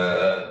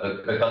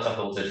a cutoff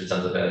voltage in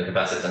terms of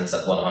capacitance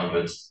at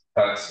 100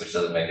 hertz, which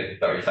doesn't make it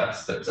very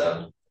fast, but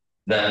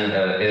then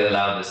it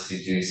allowed us to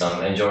do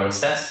some endurance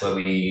tests where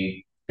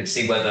we could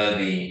see whether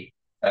the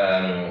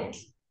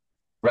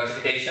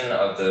rectification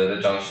of the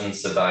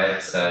junctions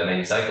survived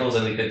many cycles,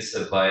 and we could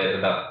apply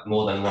about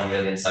more than 1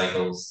 million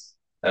cycles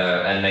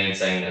and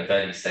maintain a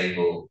fairly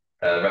stable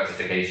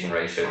rectification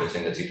ratio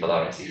between the two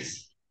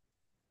polarities.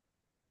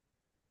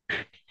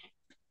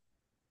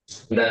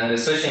 Then the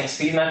switching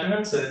speed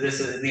measurement. So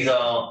this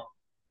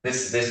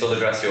will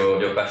address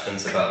your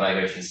questions about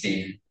migration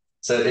speed.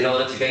 So in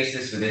order to gauge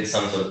this, we did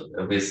some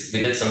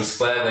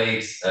square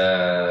wave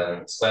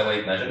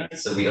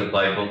measurements. So we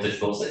applied voltage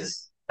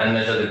forces and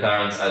measure the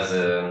current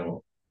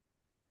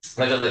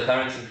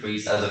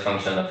increase as a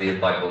function of the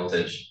applied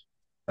voltage.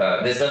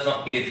 This does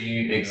not give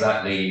you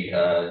exactly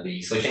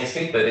the switching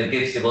speed, but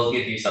it will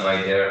give you some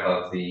idea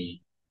of the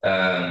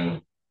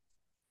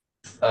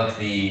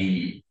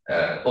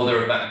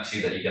order of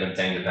magnitude that you can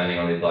obtain depending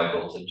on the applied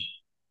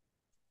voltage.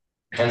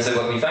 And so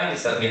what we find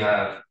is that we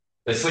have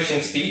the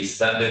switching speeds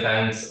that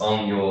depends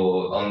on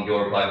your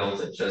applied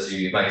voltage, as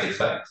you might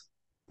expect,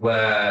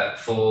 where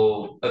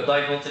for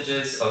applied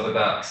voltages of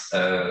about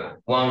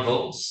 1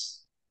 volt,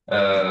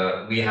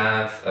 we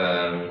have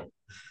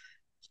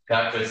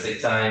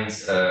characteristic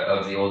times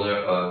of the order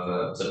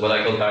of, so what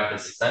I call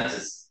characteristic times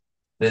is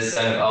this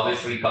kind of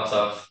arbitrary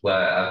cutoff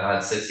where I've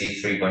had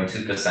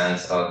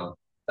 63.2% of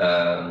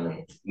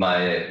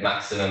my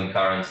maximum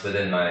current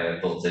within my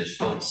voltage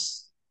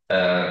pulse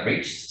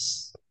reached.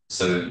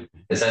 So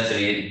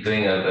essentially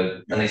doing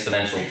an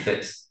exponential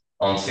fit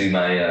onto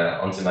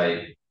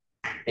my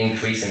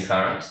increase in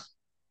current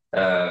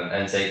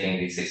and taking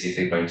the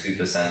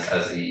 63.2%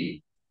 as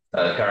the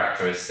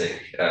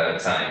characteristic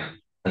time.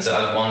 And so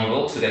at 1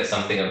 volt, we get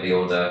something of the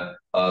order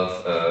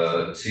of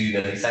 2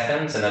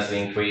 milliseconds, and as we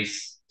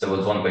increase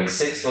towards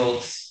 1.6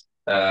 volts,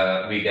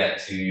 we get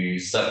to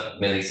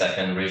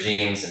sub-millisecond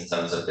regimes in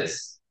terms of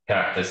this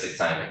characteristic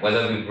timing.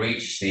 Whether we've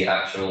reached the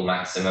actual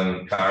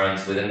maximum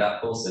current within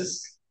that pulse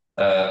is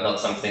not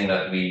something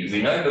that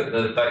we know, but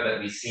the fact that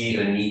we see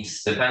a neat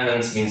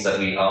dependence means that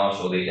we are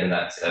surely in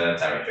that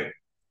territory.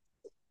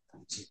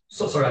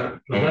 So sorry,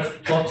 the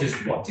left plot is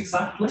what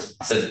exactly?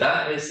 So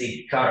that is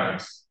the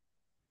current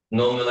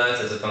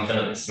normalized as a function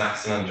of its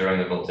maximum during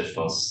the voltage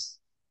pulse.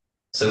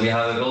 So we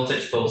have a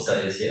voltage pulse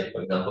that is here,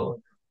 for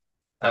example.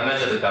 I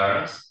measure the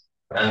current,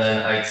 and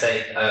then I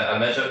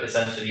measure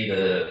essentially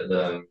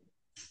the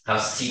how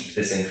steep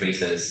this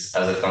increases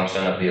as a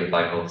function of the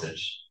applied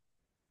voltage.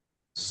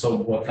 So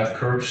what that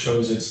curve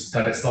shows is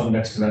that it's not an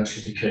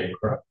exponential decay,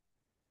 correct?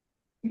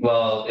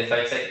 Well, if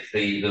I take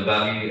the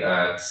value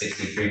at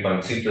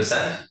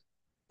 63.2%,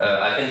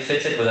 I can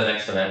fit it with an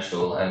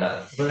exponential, and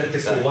that. But if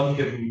it's for one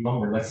given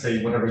number, let's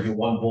say whatever your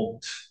 1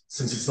 volt,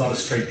 since it's not a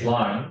straight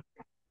line.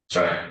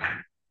 Sorry.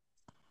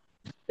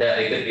 Yeah,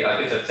 it could be. I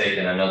could have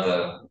taken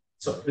another.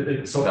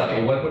 Okay,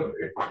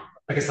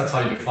 I guess that's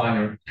how you define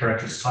your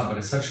characteristic time, but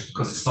essentially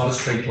because it's not a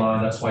straight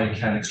line, that's why you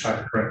can't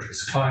extract the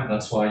characteristic time.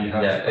 That's why you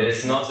have. Yeah, it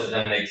is not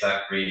an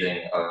exact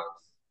reading of.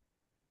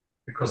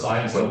 Because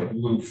ions don't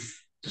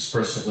move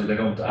dispersively; they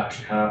don't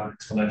actually have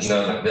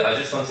exponential. No, I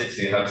just wanted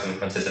to have some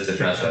quantitative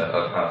measure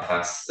of how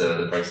fast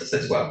the process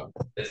is. Well,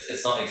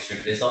 it's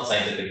not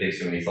scientifically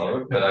extremely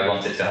thorough, but I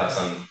wanted to have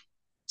some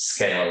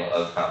scale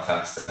of how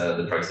fast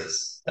the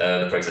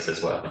process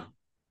is well.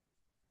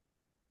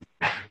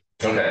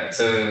 Okay,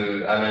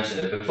 so I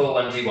mentioned it before,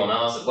 1G,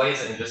 1R. So why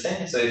is it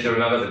interesting? So if you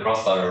remember the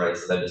crossbar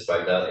arrays that I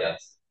described earlier,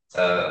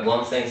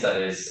 one thing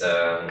that is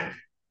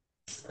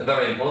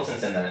very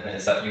important in that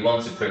is that you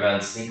want to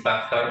prevent sneak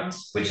back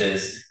currents, which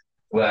is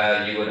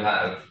where you would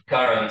have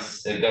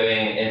currents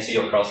going into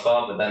your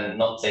crossbar, but then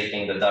not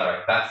taking the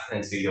direct path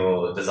into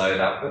your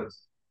desired output,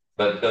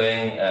 but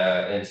going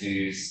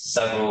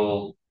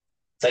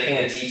taking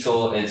a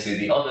detour into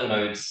the other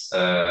nodes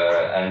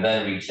and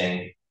then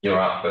reaching your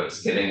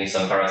outputs, giving you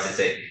some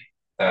parasitic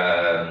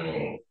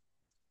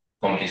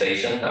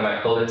computation, I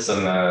might call it,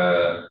 some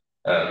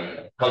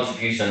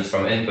contributions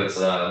from inputs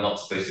that are not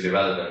supposed to be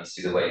relevant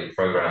to the way you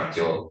programmed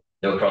your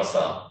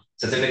crossbar.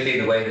 So typically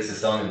the way this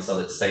is done in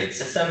solid state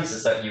systems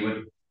is that you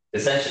would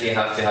essentially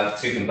have to have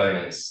 2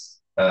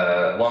 components,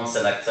 one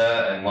selector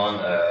and one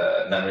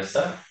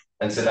memristor.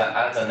 And so that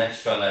adds an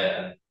extra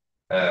layer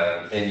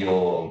in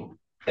your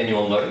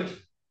node.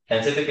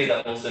 And typically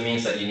that also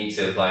means that you need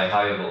to apply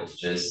higher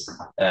voltages.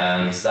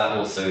 And that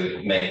also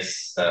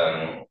makes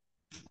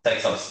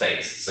takes up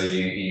space, so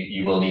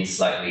you will need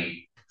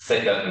slightly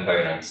thicker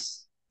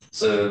components.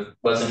 So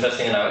what's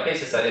interesting in our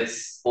case is that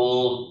it's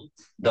all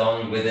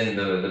done within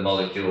the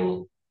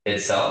molecule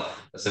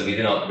itself. So we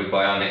do not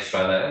require an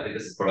extra layer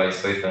because it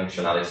provides both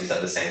functionalities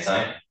at the same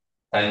time.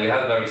 And we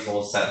have very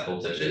small set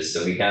voltages,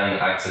 so we can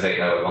activate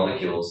our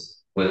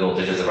molecules with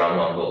voltages around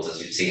 1 volt, as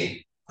you've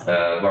seen.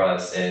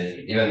 Whereas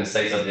in even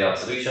state-of-the-art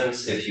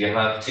solutions, if you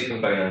have 2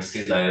 components,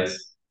 2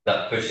 layers,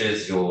 that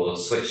pushes your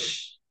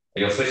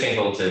switching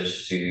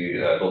voltage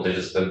to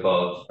voltages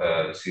above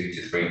 2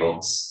 to 3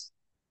 volts.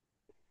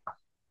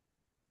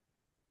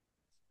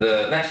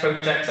 The next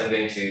project I'm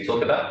going to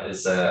talk about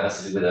is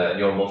has to do with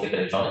neuromorphic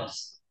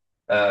electronics.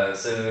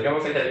 So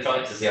neuromorphic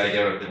electronics is the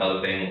idea of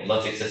developing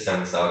logic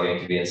systems that are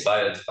going to be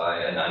inspired by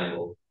an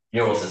animal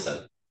neural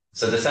system.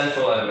 So the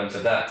central element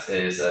of that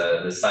is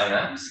the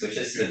synapse, which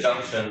is the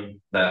junction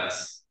that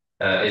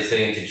is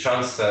going to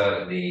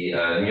transfer the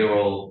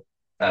neural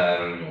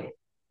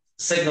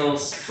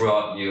signals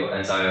throughout your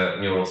entire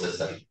neural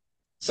system.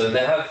 So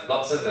they have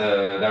lots of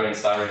very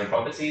inspiring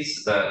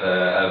properties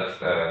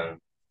that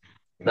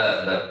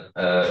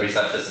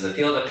researchers in the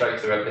field have tried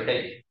to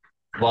replicate.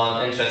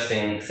 One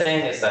interesting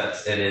thing is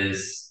that it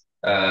is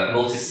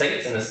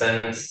multi-state in the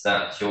sense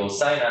that your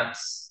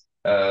synapse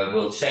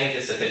will change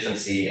its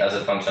efficiency as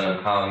a function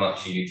of how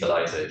much you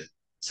utilize it.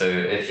 So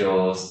if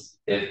your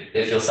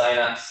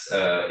synapse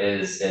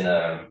is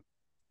at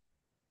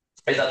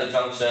the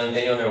junction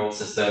in your neural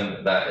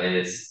system that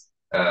is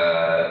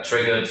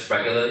triggered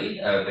regularly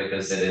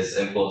because it is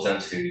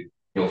important to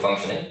your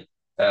functioning,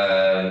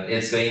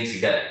 it's going to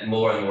get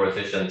more and more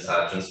efficient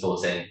at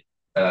transporting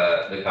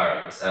the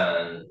current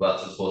and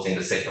transporting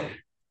the signal.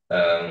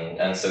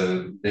 And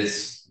so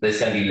this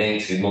can be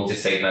linked to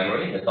multi-state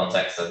memory in the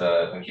context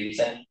of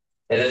computing.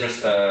 It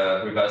is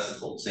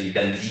reversible, so you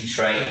can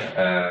detrain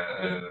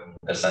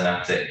a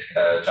synaptic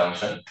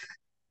junction.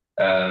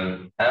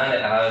 And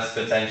it has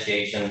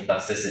potentiation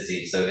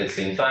plasticity. So it's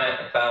been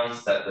found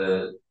that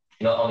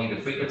not only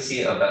the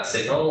frequency of that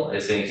signal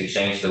is going to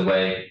change the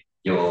way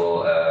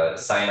your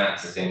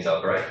synapse is going to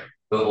operate,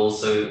 but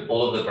also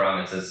all of the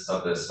parameters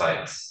of the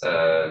spikes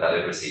that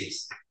it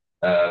receives,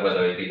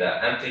 whether it be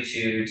their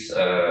amplitude,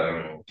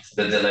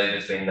 the delay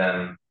between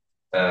them,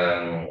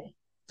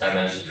 I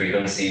mentioned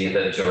frequency,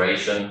 the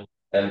duration,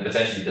 and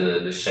potentially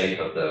the shape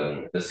of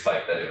the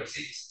spike that it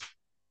receives.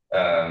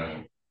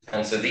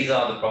 And so these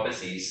are the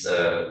properties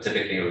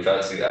typically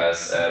referred to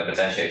as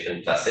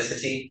potentiation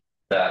plasticity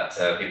that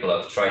people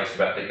have tried to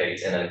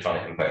replicate in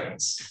electronic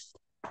components.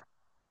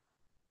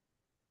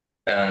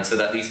 And so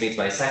that leads me to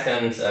my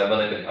second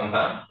molecular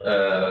compound,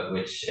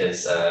 which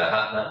is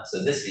AMAT-NUS,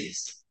 so this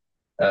piece,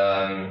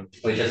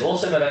 which is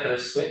also a molecular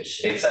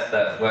switch, except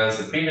that whereas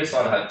the previous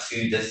one had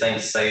 2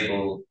 distinct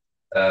stable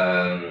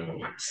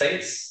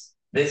states,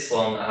 this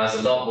one has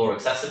a lot more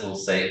accessible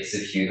states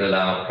if you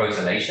allow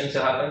protonation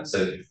to happen.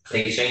 So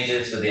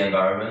exchanges with the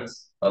environment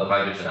of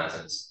hydrogen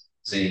atoms.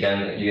 So you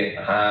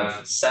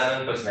have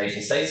 7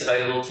 protonation states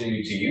available to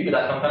you with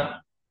that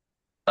compound,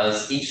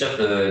 as each of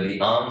the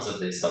arms of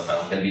this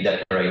compound can be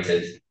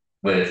decorated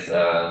with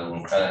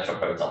an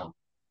electroproton.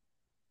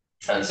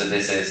 And so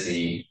this is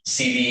the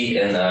CV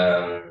in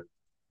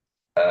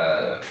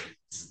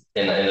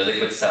a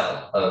liquid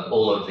cell of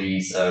all of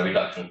these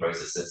reduction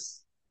processes.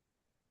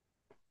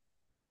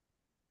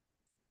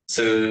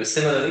 So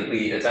similarly,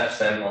 we attach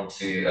them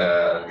onto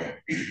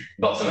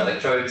bottom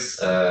electrodes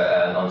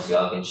and onto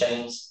alkene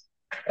chains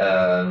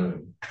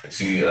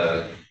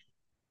to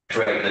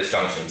create those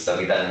junctions that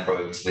we then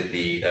probe with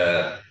the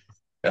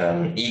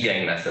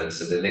E-gain method,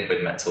 so the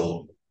liquid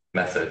metal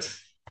method.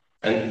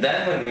 And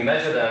then when we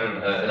measure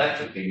them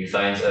electrically, we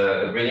find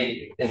a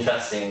really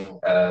interesting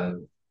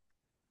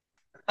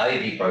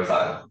IED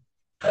profile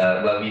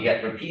where we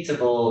get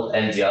repeatable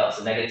NDR,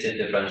 so negative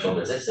differential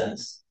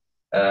resistance,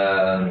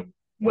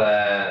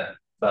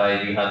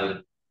 whereby we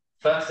have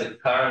first a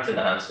current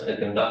enhancement, a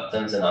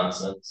conductance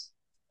enhancement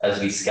as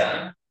we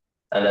scan,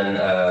 and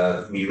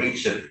then we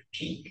reach a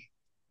peak,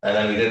 and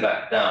then we go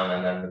back down,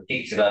 and then the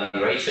peak to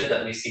value ratio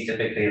that we see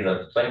typically is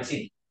of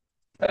 20.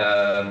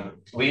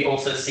 We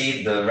also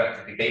see the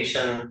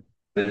rectification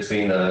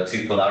between the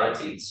 2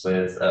 polarities,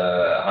 with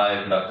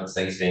higher conductance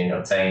states being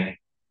obtained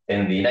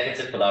in the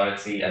negative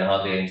polarity and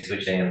hardly any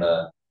switching in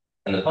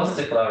the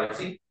positive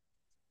polarity.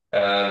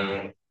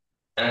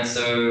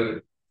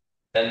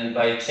 And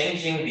by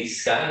changing the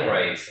scan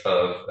rate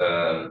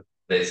of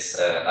this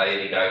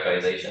IED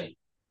characterization,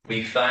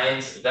 we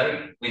find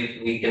that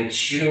we can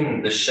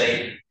tune the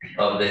shape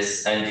of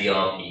this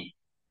NDR peak,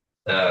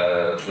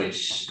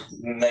 which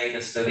made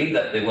us believe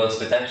that there was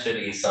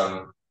potentially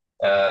some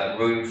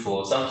room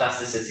for some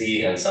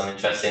plasticity and some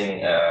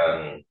interesting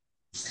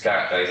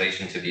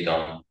characterization to be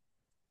done.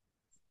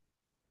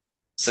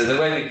 So the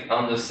way we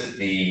understood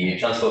the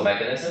transport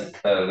mechanism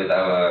with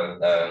our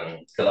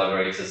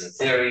collaborators in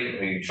theory,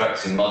 we tried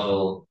to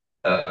model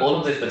all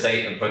of the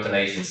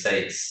protonation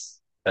states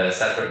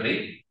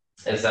separately,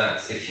 is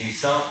that if you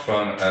start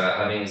from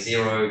having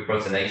 0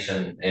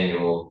 protonation in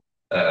your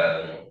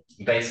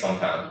base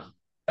compound,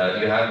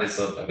 you have this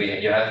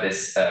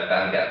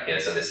band gap here,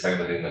 so this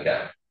homolumen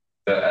gap.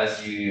 But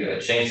as you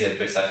change the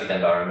electrostatic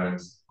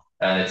environment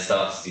and it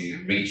starts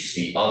to reach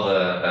the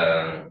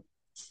other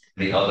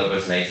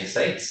protonation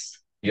states,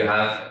 you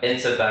have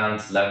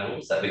interband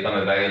levels that become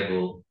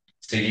available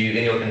to you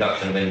in your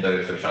conduction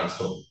window for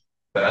transport.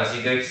 But as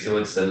you go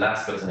towards the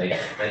last protonation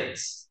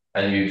states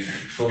and you've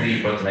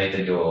fully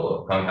protonated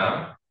your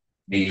compound,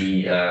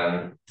 the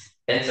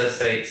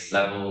interstate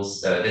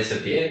levels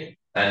disappear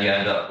and you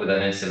end up with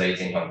an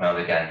insulating compound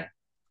again.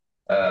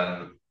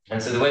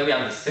 And so the way we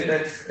understood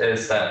it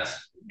is that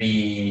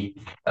the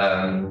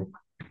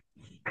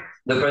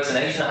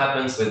protonation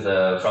happens with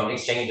from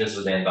exchanges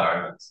with the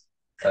environment.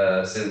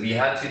 So we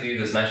had to do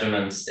these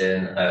measurements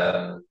in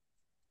a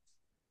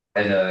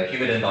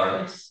humid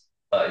environment.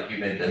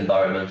 Humid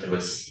environment, it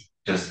was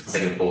just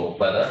Singapore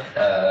weather.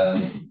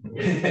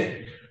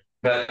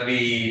 But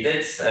we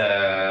did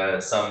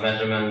some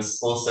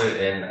measurements also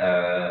in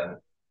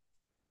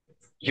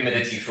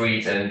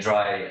humidity-free and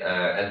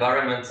dry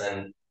environments,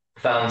 and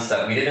found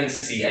that we didn't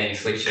see any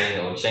switching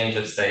or change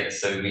of state.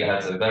 So we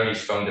had a very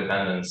strong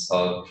dependence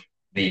of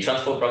the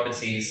transport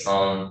properties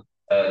on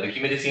the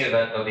humidity of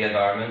the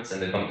environment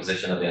and the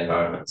composition of the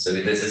environment. So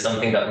this is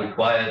something that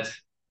required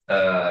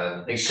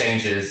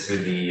exchanges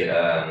with the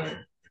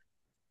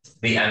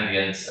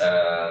ambient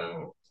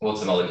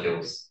water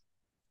molecules.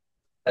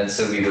 And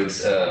so we would,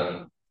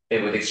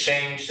 it would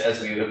exchange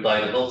as we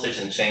apply the voltage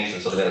and change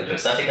the sort of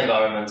electrostatic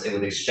environment, it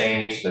would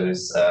exchange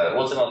those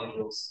water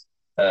molecules.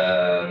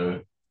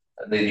 The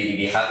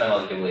haplo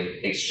molecule will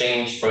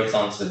exchange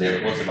protons with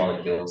their water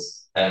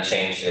molecules and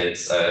change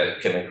its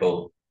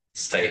chemical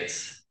state.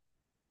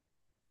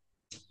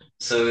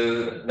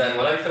 So then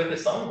what I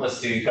focused on was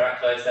to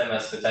characterize them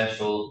as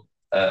potential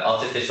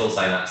artificial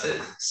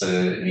synapses. So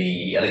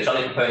the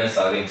electronic components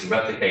are going to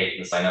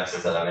replicate the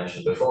synapses that I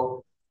mentioned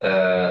before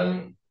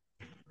in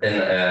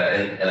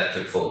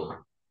electric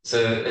form.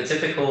 So a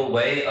typical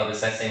way of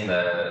assessing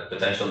the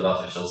potential of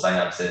artificial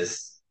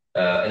synapses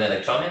in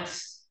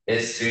electronics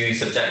is to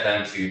subject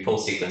them to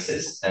pulse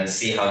sequences and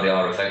see how they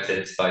are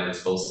affected by those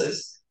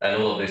pulses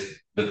and all of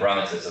the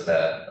parameters of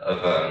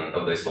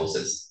those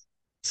pulses.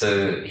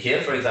 So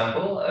here, for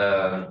example,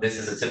 this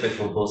is a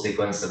typical pulse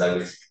sequence that I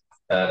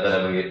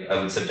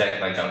would subject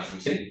my junction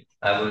to.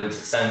 I would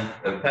send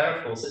a pair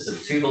of pulses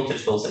of 2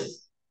 voltage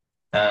pulses,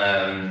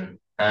 and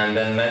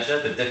then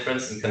measure the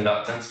difference in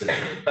conductance between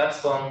the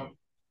first one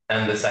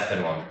and the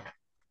second one.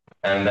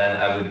 And then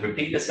I would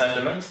repeat this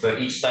measurement,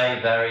 but each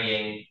time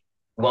varying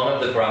one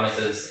of the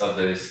parameters of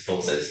those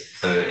pulses.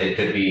 So it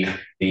could be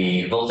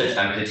the voltage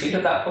amplitude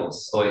of that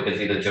pulse, or it could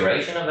be the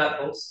duration of that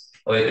pulse,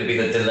 or it could be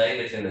the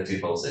delay between the 2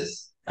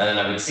 pulses. And then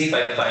I would see if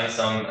I find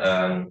some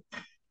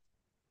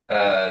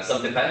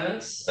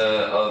dependence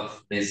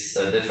of this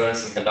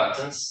difference in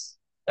conductance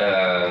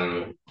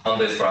on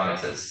those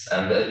parameters.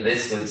 And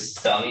this would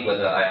tell me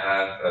whether I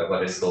have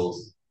what is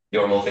called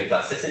uromorphic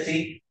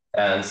plasticity,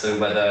 and so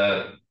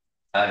whether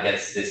I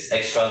get this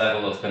extra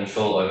level of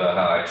control over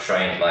how I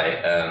train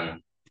my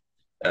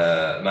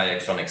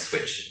electronic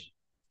switch.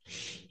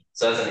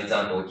 So as an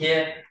example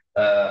here,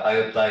 I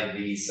applied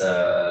these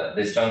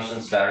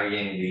junctions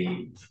varying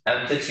the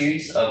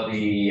amplitudes of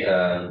the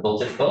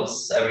voltage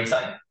pulse every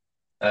time,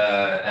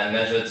 and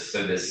measured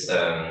this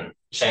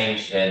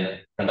change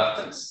in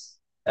conductance,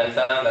 and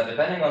found that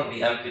depending on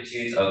the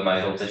amplitude of my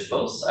voltage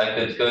pulse, I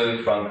could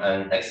go from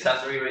an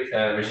excitatory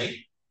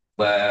regime,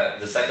 where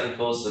the second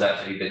pulse would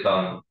actually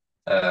become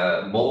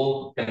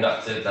more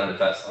conductive than the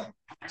first one,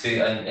 to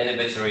an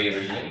inhibitory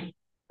regime,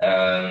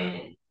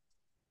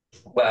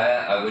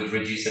 where I would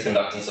reduce the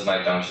conductance of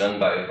my junction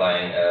by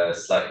applying a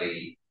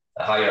slightly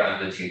higher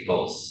amplitude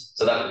pulse.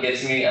 So that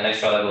gives me an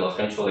extra level of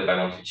control if I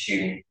want to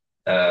tune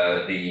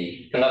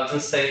the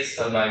conductance states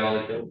of my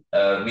molecule.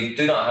 We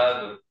do not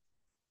have a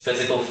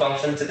physical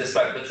function to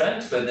describe the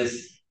trend, but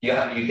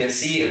you can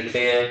see a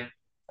clear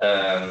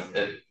kind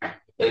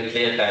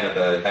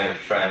of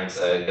trend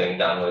going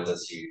downwards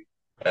as you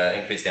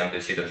increase the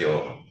amplitude of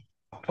your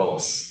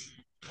pulse.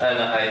 And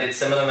I did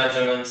similar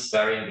measurements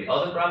varying the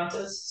other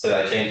parameters. So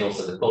I changed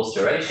also the pulse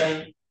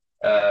duration,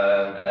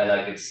 and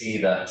I could see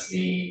that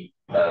the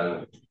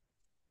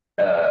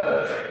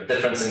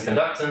difference in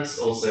conductance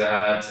also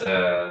had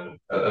a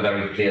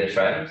very clear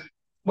trend,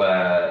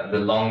 where the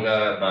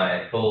longer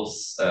my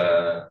pulse,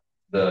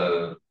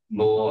 the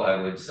more I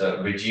would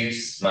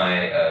reduce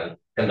my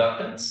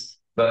conductance,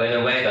 but in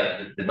a way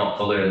that did not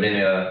follow a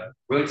linear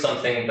route,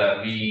 something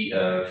that we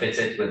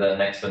fitted with an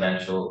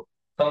exponential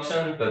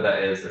function, but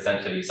that is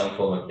essentially some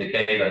form of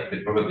decay that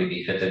could probably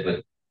be fitted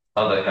with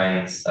other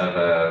kinds of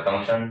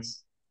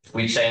functions.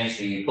 We changed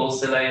the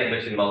pulse delay in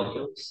between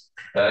molecules,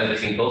 in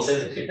between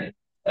pulses, excuse me,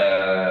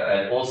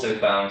 and also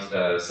found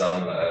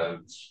some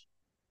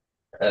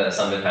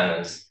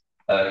dependence.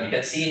 You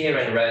can see here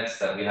in red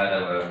that we had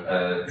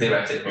our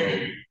theoretical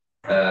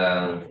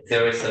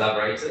theorist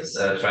collaborators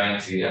trying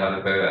to have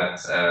a go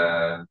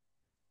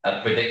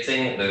at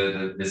predicting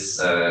this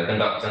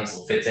conductance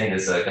or fitting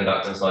this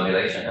conductance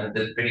modulation, and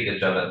did a pretty good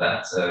job at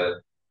that.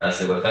 as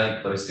they were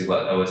very close to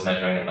what I was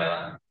measuring in my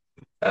lab.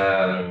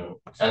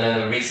 And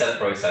then a reset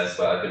process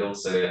where I could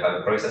also have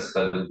a process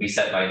that would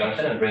reset my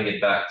junction and bring it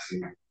back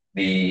to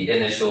the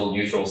initial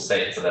neutral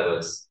state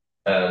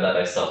that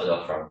I started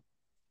off from.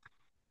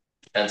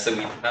 And so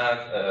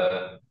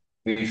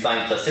we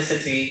find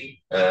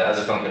plasticity as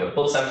a function of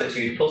pulse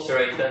amplitude, pulse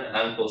duration,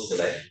 and pulse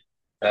delay.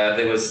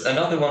 There was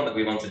another one that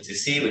we wanted to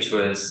see, which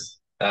was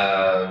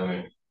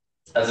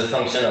as a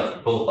function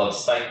of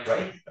spike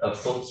rate,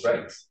 of pulse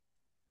rate.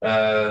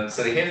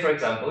 So here, for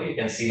example, you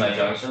can see my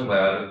junction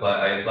where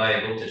I apply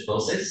voltage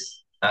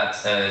pulses at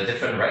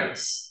different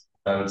rates.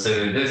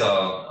 So those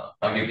are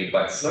arguably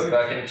quite slow,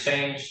 but I can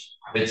change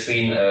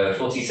between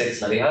 46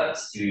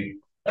 millihertz to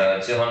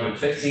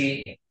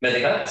 250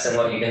 millihertz. And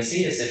what you can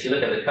see is if you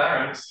look at the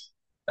current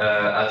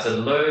at a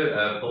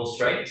low pulse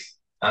rate,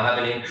 I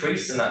have an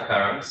increase in that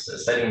current, a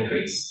steady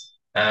increase.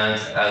 And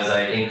as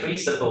I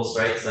increase the pulse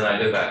rates, then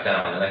I go back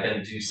down, and I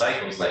can do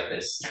cycles like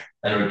this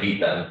and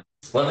repeat them.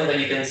 One thing that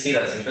you can see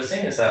that's interesting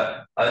is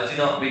that I do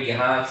not really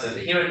have, so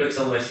here it looks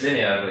almost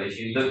linear, but if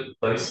you look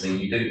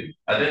closely,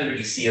 I don't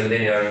really see a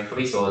linear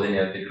increase or a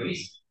linear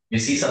decrease. You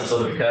see some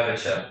sort of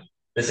curvature.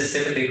 This is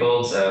typically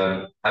called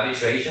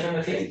habituation in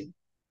the field.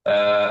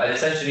 And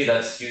essentially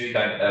that's you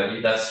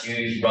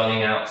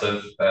running out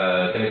of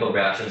chemical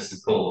reactions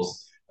to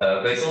cause.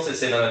 But it's also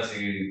similar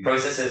to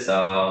processes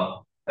that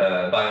are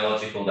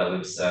biological that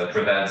would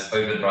prevent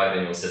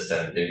overdriving your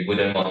system. You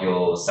wouldn't want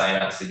your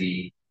synapse to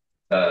be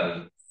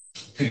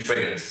too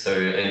triggered, so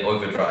in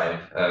overdrive.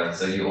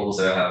 So you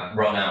also have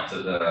run out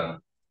of the,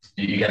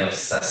 you kind of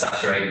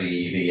saturate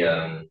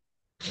the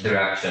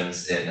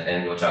reactions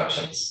in your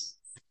junctions.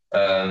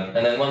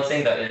 And then one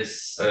thing that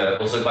is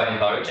also quite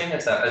encouraging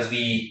is that as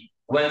we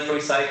went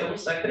through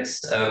cycles like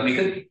this, we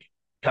could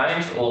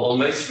kind of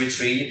almost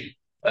retrieve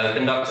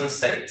conductance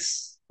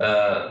states.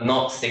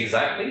 Not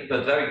exactly,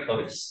 but very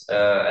close.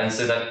 And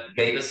so that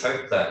gave us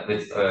hope that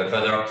with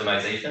further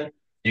optimization,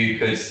 you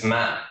could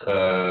map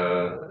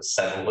a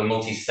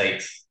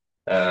multi-state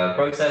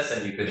process,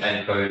 and you could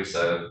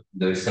encode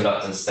those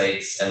conductance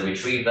states and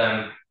retrieve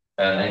them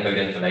and encode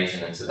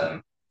information into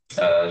them.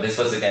 This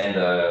was again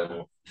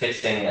the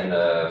fitting and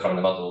from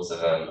the models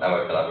of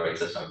our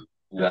collaborators from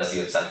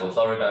University of Central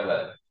Florida,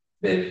 where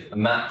they've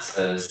mapped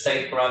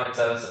state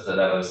parameters that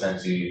I was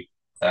meant to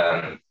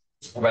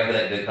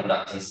regulate the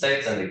conductance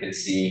states, and they could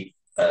see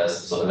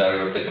sort of very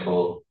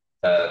replicable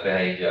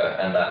behavior,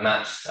 and that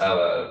matched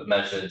our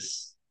measured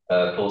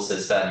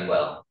pulses fairly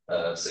well.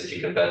 So if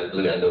you compare the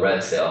blue and the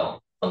red, they are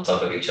on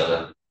top of each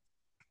other.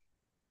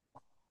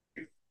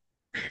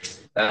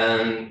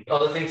 And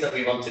other things that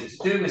we wanted to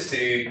do is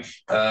to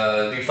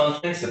do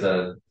fun things with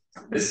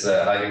this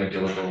highly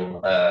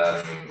modulable,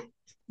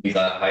 these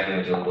are highly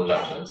modulable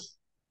junctions.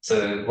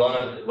 So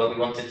what we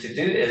wanted to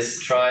do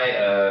is try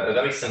a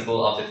very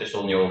simple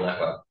artificial neural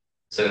network.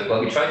 So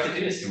what we tried to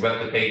do is to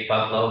replicate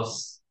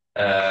Pavlov's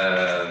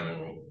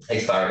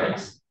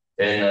experiment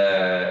in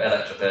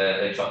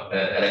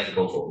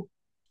electrical form.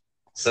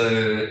 So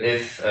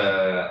if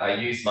I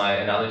use my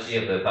analogy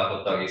of the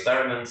Pavlov dog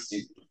experiment,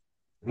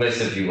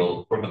 most of you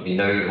will probably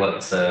know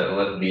what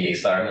the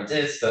experiment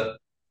is, but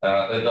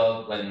a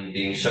dog, when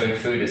being shown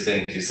food, is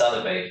going to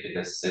salivate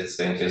because it's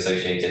going to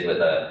associate it with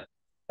a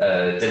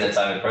dinner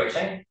time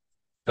approaching.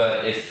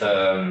 But if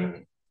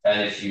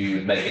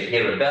you make it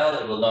hear a bell,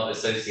 it will not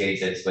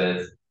associate it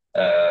with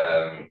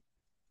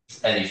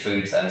any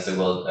food, and so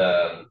will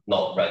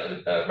not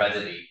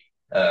readily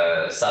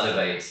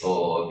salivate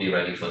or be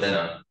ready for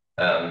dinner.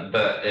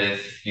 But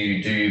if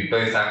you do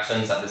both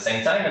actions at the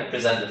same time and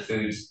present the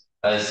food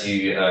as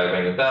you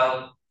ring a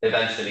bell,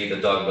 eventually the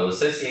dog will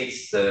associate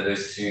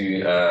those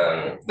two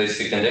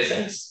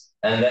conditions,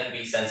 and then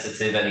be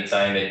sensitive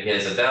anytime it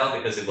hears a bell,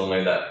 because it will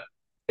know that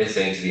it's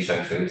going to be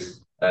shown food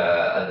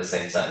at the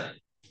same time.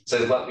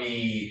 So what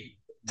we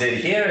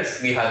did here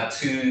is we had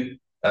two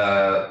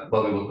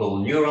what we would call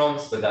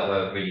neurons, but that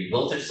were really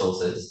voltage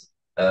sources.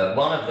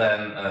 One of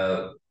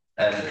them,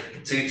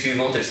 two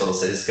voltage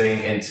sources going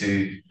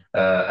into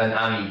an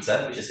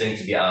ammeter, which is going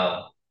to be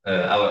our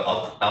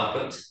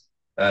output,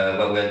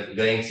 where we're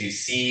going to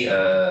see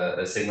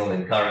a signal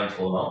in current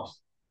or not.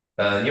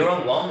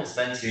 Neuron 1 is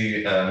meant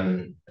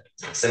to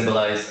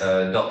symbolize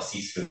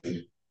DOCSIS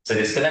food. So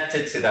it's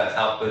connected to that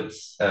output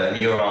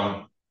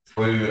neuron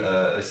through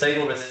a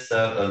stable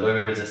resistor, a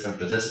low resistance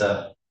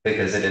resistor,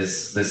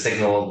 because the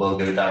signal will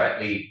go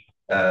directly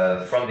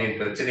from the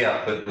input to the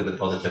output with a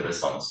positive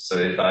response. So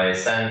if I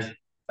send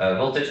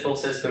voltage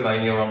pulses from my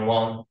neuron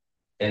 1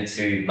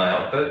 into my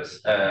output,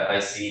 I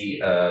see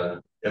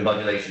a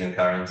modulation in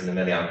current in the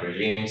milliamp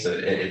regime. So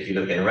if you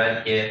look in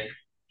red here,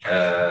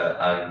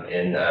 I'm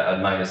in at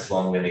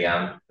 -1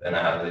 milliamp, and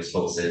I have those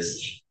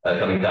pulses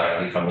coming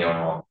directly from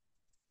neuron 1.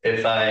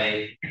 If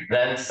I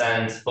then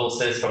send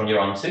pulses from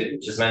neuron 2,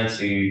 which is meant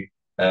to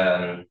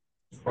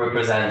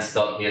represent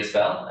Here's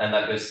bell, and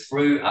that goes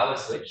through our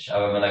switch,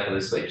 our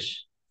molecular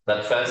switch,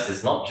 that first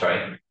is not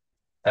trained,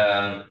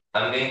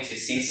 I'm going to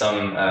see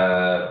some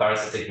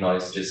parasitic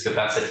noise, just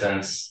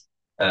capacitance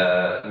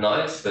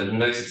noise, but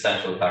no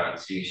substantial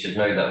currents. You should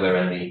know that we're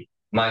in the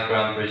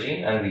microamp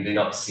regime, and we do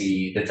not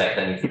detect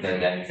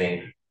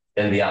anything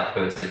in the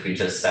output if we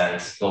just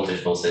send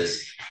voltage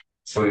pulses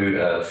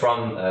through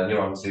from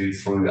neuron 2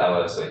 through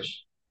our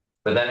switch.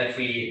 But then if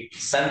we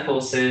send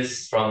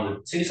pulses from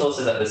the two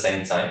sources at the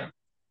same time,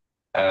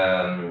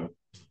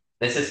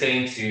 this is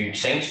going to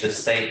change the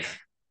state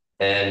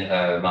in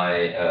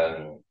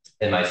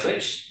my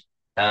switch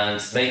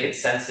and make it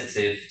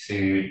sensitive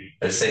to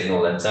a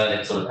signal and turn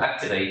it sort of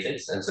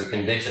activated, and so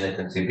condition it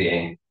into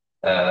being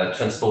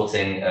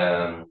transporting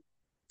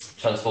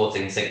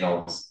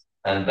signals.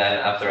 And then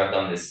after I've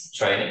done this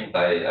training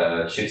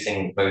by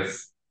shooting both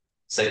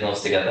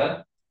signals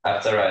together,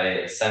 after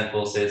I send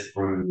pulses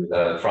through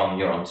from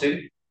neuron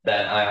 2,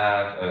 then I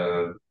have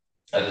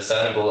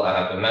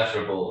a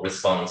measurable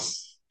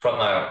response from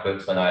my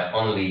output when I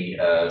only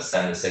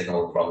send a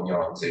signal from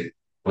neuron 2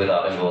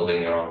 without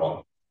involving neuron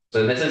 1.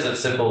 So this is a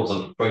simple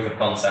sort of proof of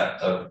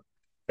concept of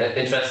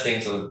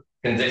interesting sort of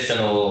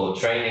conditional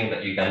training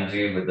that you can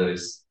do with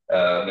those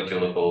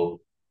modulable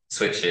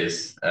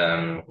switches.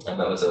 And that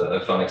was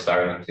a fun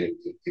experiment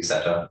to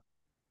set up.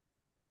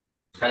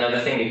 Another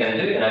thing you can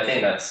do, and I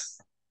think that's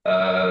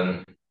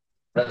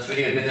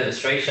really a good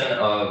illustration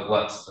of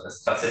what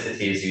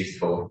plasticity is used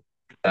for.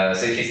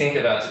 So if you think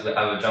about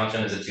our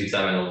junction as a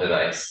two-terminal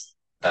device,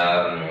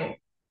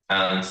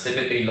 and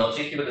typically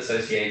logic you would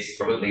associate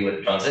probably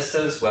with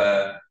transistors,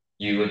 where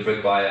you would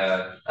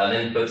require an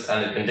input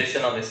and a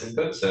condition on this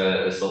input,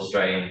 so a source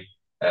drain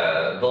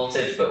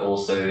voltage, but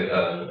also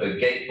a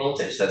gate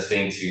voltage that's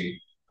going to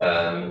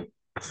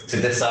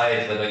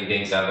decide whether you're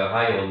going to have a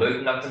high or low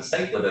conductance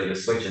state, whether your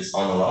switch is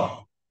on or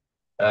off.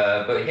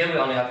 But here we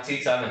only have two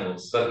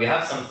terminals, but we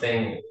have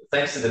something,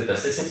 thanks to the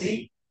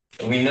plasticity,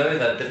 we know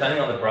that depending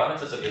on the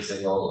parameters of your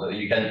signal,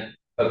 you can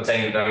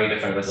obtain very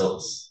different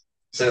results.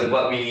 So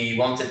what we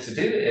wanted to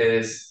do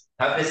is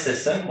have this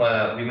system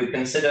where we would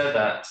consider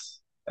that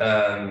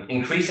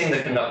increasing the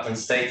conductance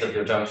state of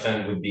your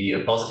junction would be a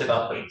positive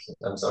output.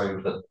 I'm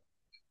sorry, but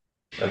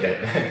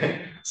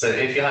okay. So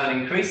if you have an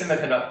increase in the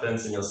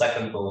conductance in your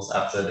second pulse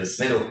after this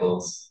middle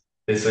pulse,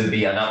 this would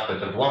be an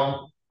output of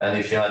 1. And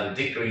if you had a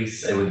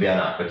decrease, it would be an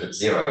output of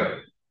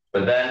 0.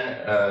 But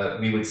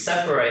then we would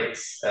separate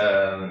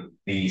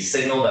the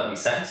signal that we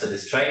sent, so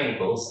this training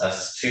pulse,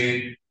 as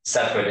two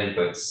separate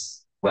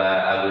inputs,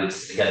 where I would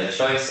get a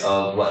choice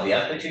of what the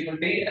amplitude would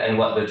be and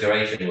what the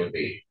duration would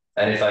be.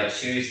 And if I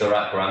choose the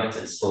right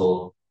parameters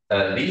for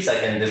these, I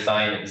can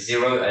define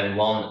 0 and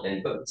 1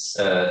 input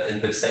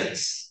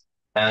states.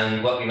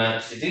 And what we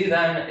managed to do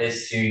then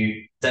is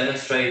to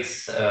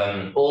demonstrate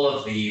all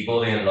of the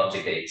Boolean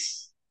logic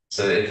gates.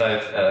 So if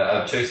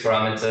I've choose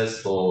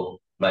parameters for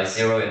my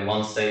 0 and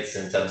 1 states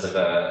in terms of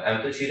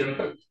amplitude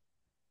input,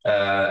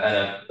 and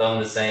I've done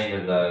the same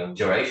with the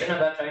duration of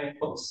that training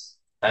pulse,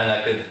 and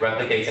I could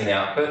replicate in the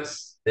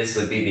outputs, this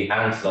would be the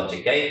AND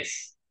logic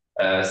gates.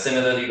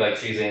 Similarly, by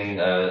choosing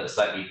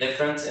slightly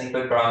different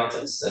input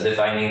parameters,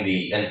 defining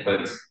the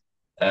input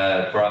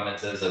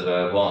parameters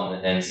of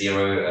 1 and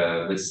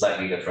 0 with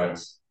slightly different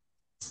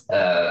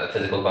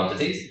physical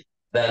quantities,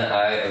 then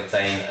I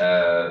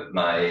obtain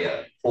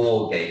my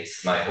OR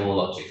gates, my OR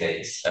logic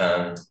gates.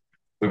 And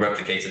we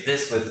replicated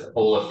this with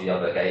all of the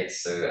other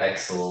gates, so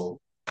XOR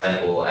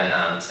and OR and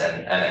AND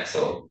and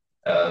XOR.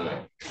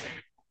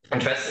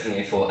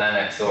 Interestingly, for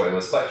AND XOR, it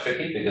was quite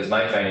tricky because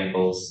my training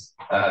pulse,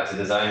 I had to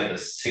design it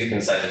as 2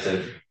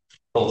 consecutive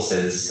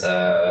pulses,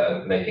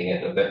 making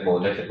it a bit more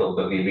difficult,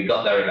 but we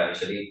got there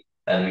eventually,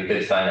 and we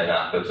could find an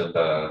output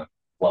of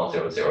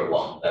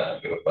 1001.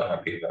 We were quite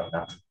happy about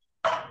that.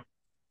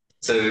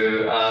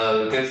 So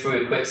I'll go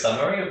through a quick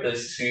summary of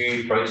those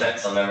 2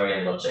 projects on memory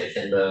and logic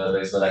in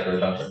those molecular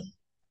junctions.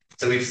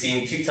 So we've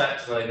seen 2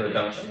 types of molecular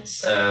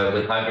junctions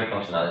with hybrid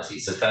functionality.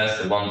 So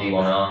first, the 1D,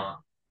 1R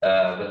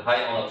with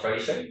high on-off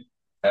ratio.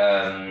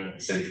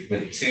 So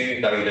with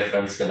 2 very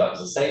different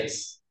conductor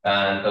states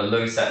and a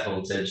low set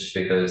voltage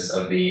because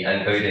of the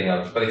encoding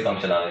of both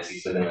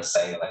functionalities within the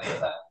same molecular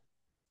layer.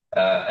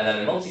 And then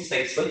a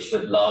multi-state switch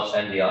with large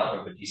NDR,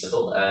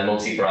 reproducible, and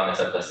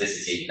multi-parameter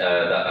plasticity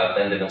that I've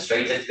then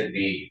demonstrated could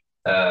be,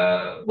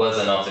 was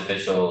an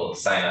artificial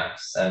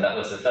synapse. And that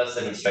was the first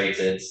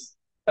demonstrated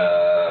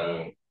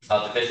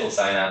artificial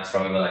synapse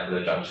from a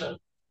molecular junction.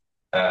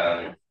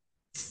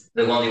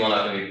 The one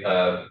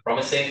I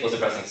promising for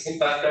suppressing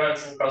snoop-back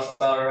currents and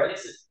crossbar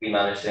arrays. We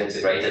managed to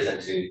integrate it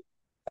into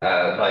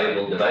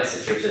viable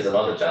devices, which is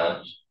another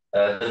challenge.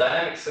 The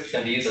dynamic switch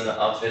can be used as an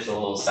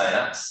artificial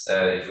synapse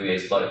if we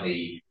exploit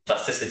the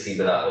plasticity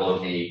without all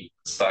of the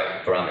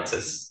spike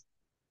parameters.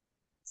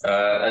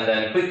 And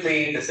then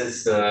quickly, this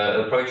is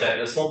a project,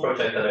 a small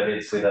project that I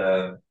did with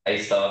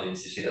A-Star, the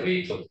institute that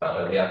we talked about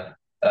earlier,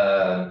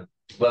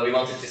 where we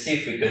wanted to see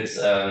if we could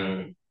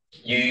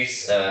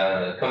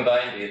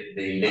combine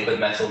the liquid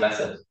metal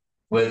method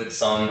with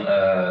some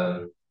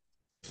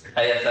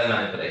AFM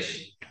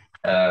manipulation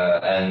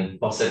and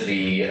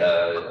possibly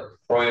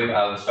probe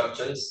our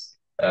structures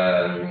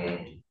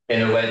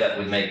in a way that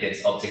would make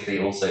it optically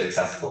also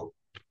accessible.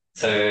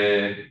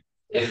 So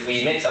if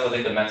we mix our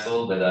liquid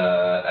metal with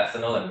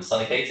ethanol and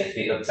sonicate it,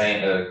 we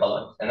obtain a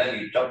colloid, and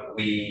then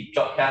we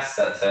drop cast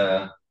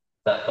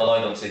that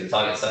colloid onto the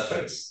target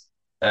substrates.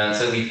 And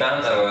so we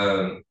found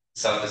our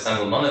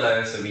self-assembled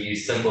monolayer, so we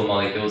use simple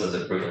molecules as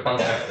a proof of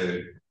concept,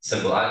 so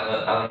simple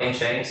alkane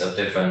chains of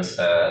different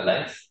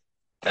length,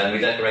 and we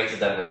decorated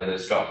them with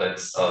those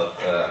droplets of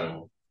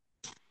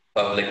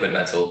liquid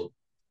metal.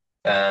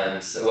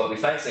 And so what we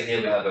find, so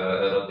here we have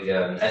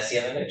the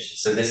SEM image.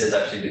 So this is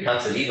actually the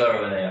cantilever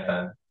of an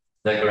AFM,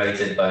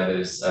 decorated by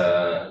those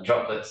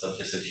droplets of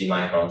just a few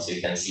microns. So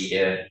you can see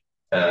here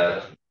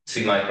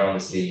 2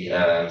 microns,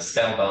 the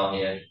scale bar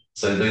here.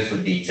 So those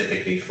would be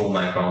typically 4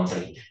 microns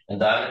in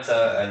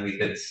diameter, and we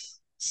could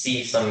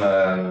see some,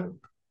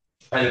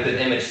 and we could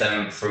image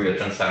them through a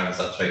transparent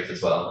substrate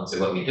as well. And so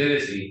what we do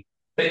is we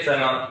pick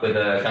them up with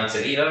a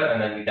cantilever,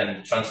 and then we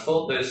can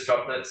transport those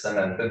droplets and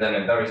then put them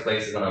in various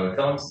places on our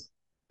films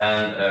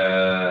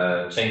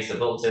and change the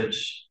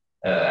voltage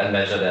and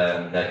measure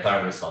their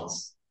current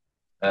response.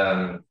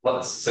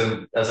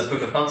 So as a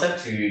proof of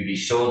concept, to be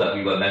sure that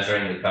we were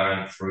measuring the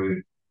current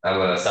through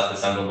our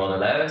self-assembled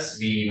monolayers,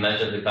 we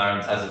measured the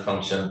current as a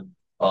function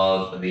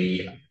of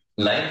the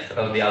length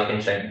of the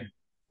alkane chain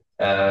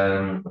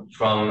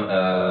from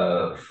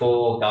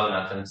 4 carbon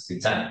atoms to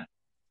 10.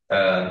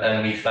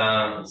 And we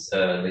found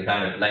the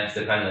kind of length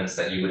dependence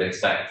that you would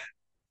expect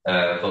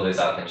for those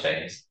alkane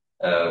chains.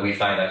 We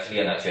find actually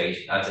an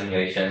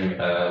attenuation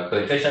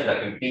coefficient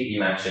that completely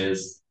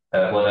matches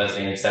what has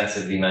been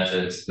extensively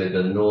measured with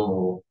the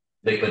normal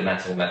liquid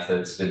metal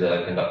methods with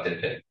a conductive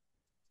pin.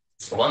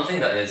 One thing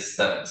that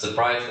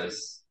surprised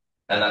us,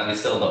 and that we're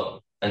still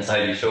not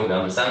entirely sure we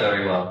understand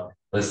very well,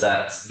 was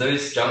that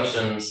those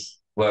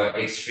junctions were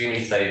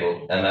extremely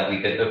stable and that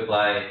we could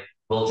apply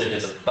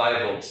voltages of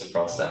 5 volts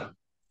across them.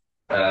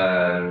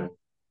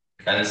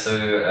 And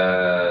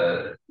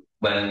so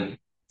when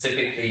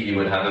typically you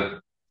would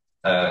have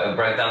a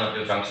breakdown of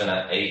your junction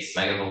at 8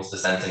 megavolts per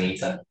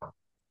centimeter,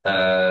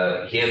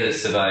 here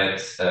this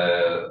survived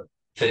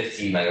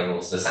 50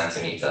 megavolts per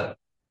centimeter.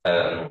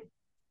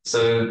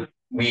 So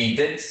we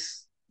did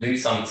do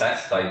some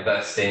tests by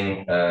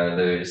bursting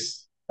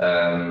those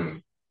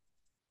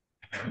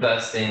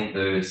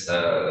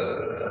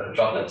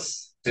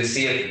droplets to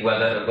see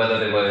whether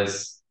there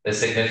was a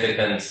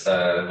significant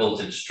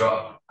voltage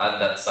drop at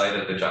that side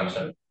of the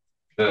junction,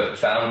 but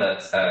found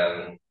that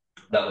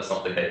that was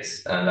not the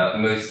case, and that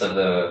most of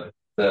the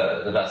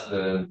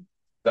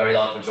very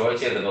large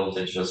majority of the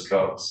voltage was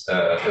dropped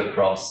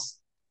across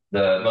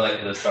the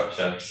molecular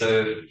structure.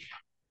 So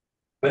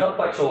we're not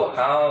quite sure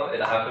how it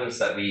happens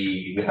that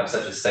we have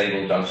such a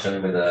stable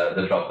junction with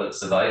the droplets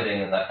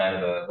surviving and that kind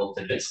of a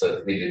voltage,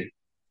 but we do.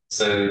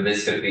 So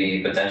this could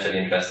be potentially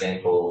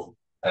interesting for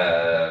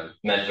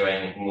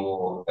measuring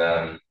more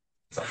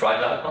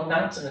fragile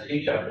compounds in the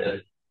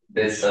future.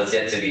 This has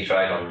yet to be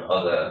tried on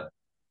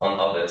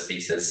other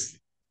species.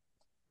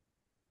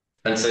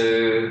 And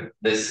so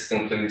this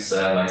concludes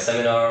my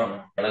seminar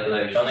on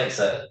molecular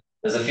electronics.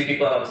 There's a few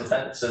people I want to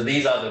thank. So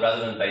these are the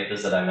relevant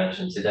papers that I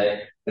mentioned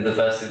today, with the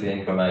first 2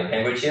 being from my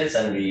Cambridge years,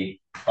 and the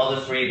other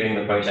 3 being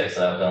the projects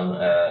that I've done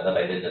that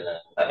I did at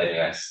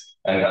AMAT-NUS.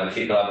 And we have a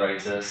few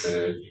collaborators.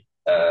 So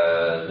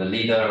the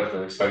leader of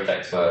those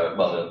projects were,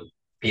 well, the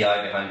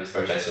PI behind these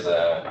projects was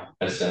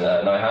Christian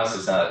Neuhaus,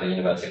 who's now at the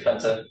University of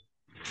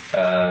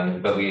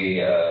Twente. But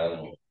we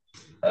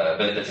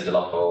benefited a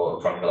lot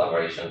from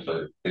collaboration.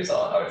 So these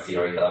are our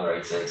theory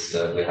collaborators.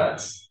 We had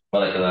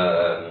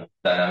molecular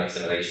dynamic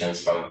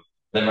simulations from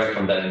Limerick,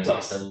 from Ben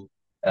Thompson,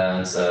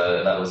 and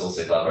that was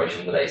also a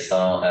collaboration with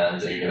A-Star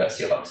and the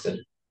University of Oxford.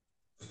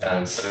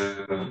 And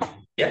so,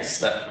 yes,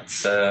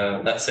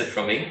 that's it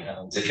from me.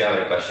 And if you have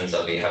any questions,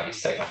 I'll be happy to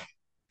take them.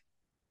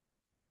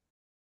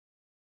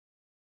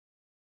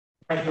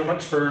 Thank you very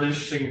much for an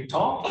interesting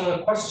talk.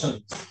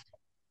 Questions?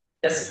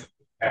 Yes.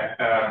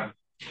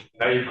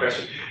 Now your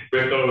question,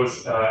 with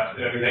those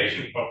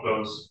elimination of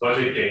those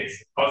logic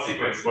gates,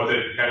 consequence, was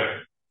it kind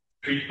of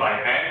treated by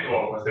hand,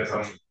 or was there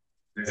some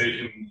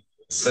decision?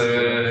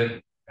 So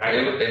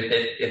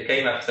it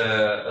came after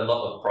a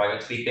lot of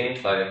private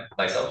tweaking by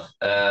myself.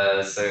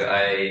 So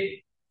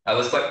I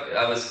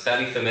was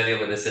fairly familiar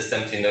with the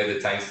system to know the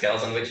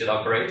timescales on which it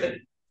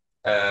operated,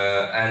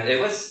 and it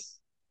was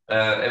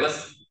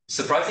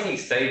surprisingly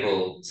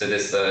stable to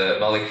this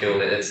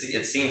molecule. It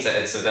seems that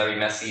it's a very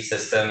messy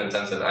system in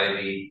terms of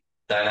IV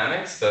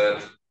dynamics,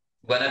 but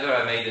whenever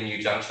I made a new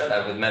junction,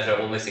 I would measure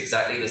almost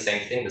exactly the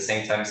same thing, the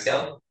same time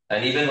scale.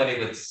 And even when it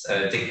would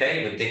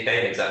decay, it would decay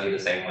in exactly the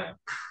same way.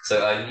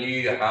 So I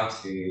knew how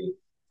to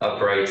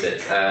operate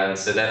it. And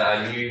so then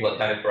I knew what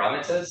kind of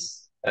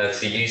parameters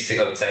to use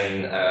to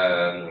obtain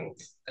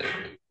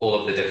all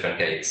of the different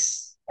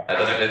gates. I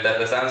don't know if that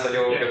does answer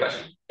your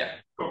question. Yeah.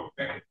 Cool.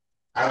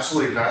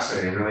 Absolutely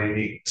fascinating, really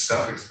neat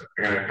stuff.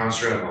 It comes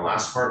through in the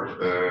last part with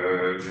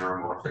the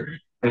neuromorphic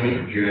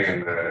computing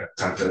and the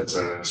attempt at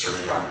sort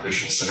of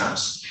artificial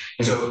synapse.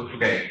 So,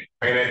 okay,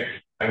 I'm going to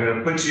I'm going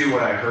to put to you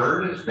what I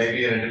heard,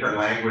 maybe in a different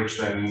language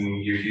than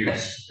you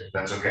used, if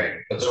that's okay.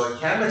 So a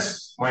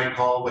chemist might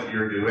call what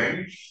you're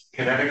doing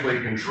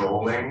kinetically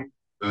controlling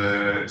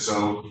the.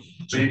 So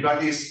you've got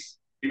this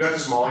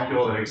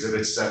molecule that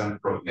exhibits 7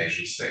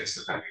 protonation states,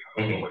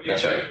 depending on what you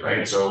say,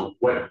 right? So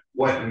what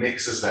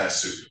mixes that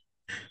soup?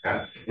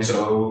 Yeah.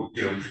 So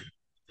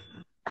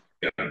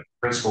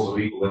principles of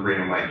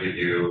equilibrium might give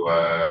you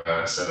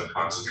a set of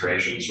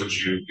concentrations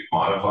which you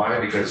modify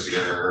because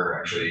you're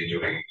actually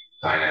doing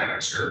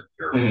dynamics, you're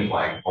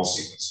applying pulse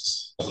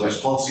sequences. So those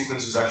pulse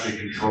sequences actually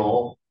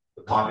control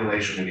the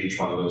population of each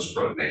one of those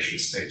protonation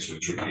states,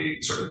 which would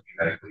be sort of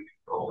kinetically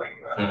controlling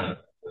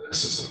the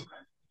system.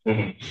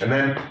 And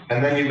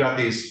then you've got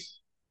these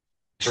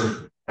sort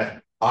of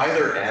at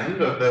either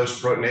end of those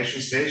protonation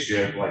states, you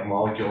have like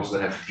molecules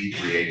that have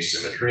T3H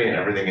symmetry, and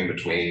everything in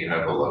between you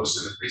have a low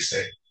symmetry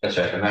state. That's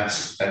right. And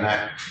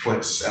that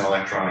puts an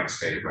electronic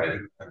state right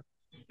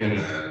in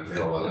the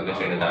middle of the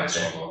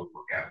lysosomal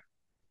gap.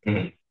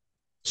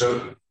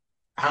 So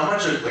how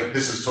much of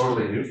this is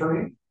totally new for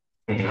me?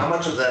 How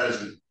much of that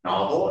is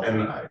novel,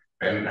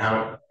 and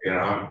how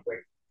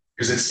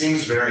because it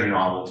seems very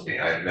novel to me.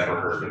 I've never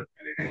heard of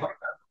anything like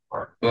that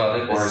before.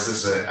 Well, or is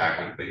this an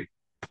actively?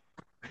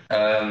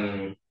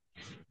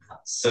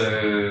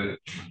 So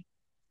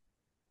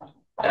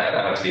I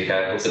have to be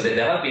careful. So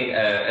there have been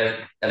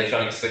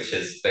electronic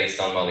switches based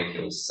on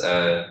molecules.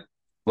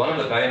 One of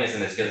the pioneers in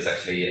this field is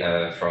actually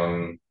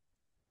from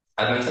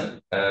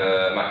Edmonton,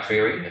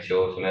 McGill, if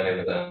you're familiar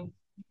with it.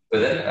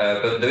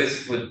 But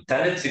those would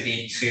tended to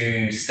be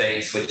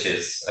 2-state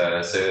switches.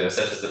 So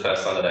such as the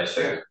first one that I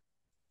showed,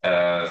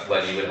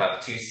 where you would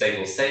have 2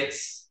 stable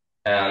states,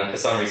 and for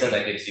some reason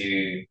that gives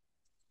you.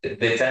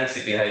 They tend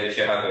to behave, if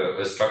you have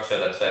a structure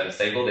that's fairly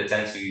stable, they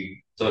tend to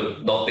sort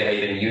of not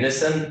behave in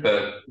unison,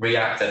 but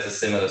react at a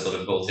similar sort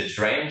of voltage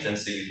range. And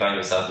so you find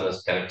yourself in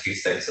this kind of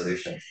 2-state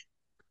solution.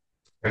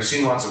 I've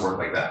seen lots of work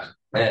like that.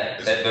 Yeah,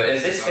 but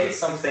in this case,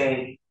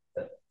 something.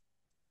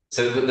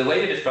 So the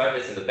way we describe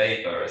this in the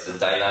paper is a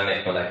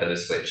dynamic molecular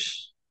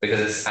switch, because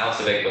it's out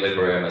of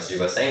equilibrium, as you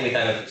were saying. We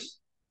kind of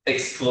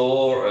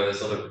explore a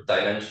sort of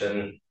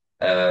dimension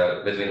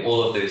between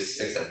all of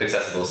those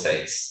accessible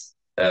states.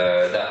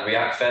 That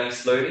react fairly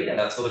slowly, and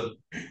that sort of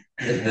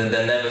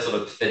they're never sort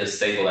of in a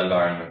stable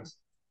environment.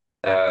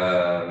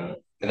 They're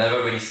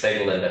never really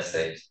stable in their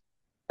state,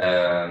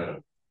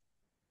 and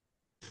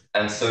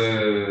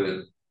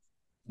so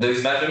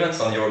those measurements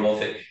on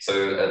neuromorphic,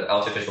 so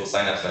artificial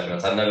synapse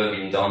measurements, have never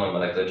been done on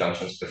molecular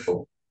junctions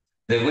before.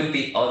 There would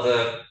be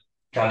other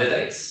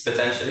candidates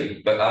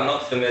potentially, but I'm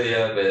not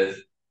familiar with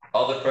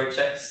other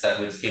projects that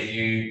would give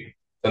you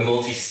a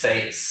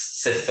multi-state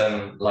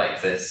system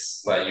like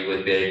this, where you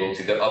would be able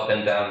to go up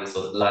and down this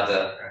sort of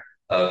ladder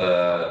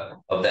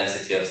of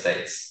density of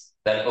states.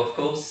 Then, of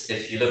course,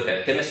 if you look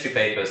at chemistry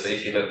papers, so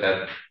if you look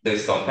at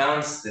those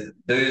compounds, the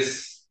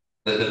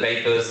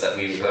papers that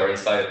we were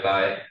inspired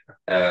by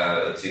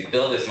to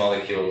build these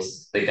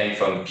molecules, they came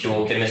from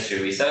pure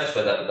chemistry research,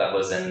 but that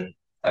was in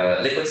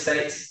liquid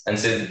states, and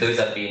so those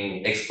have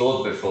been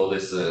explored before.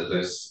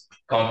 Those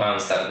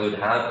compounds that would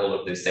have all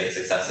of those states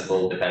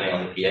accessible depending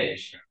on the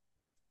pH.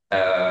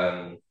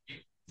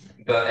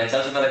 But in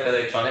terms of molecular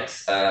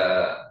electronics,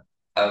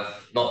 I've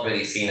not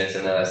really seen it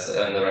in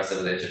the rest of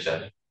the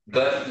literature.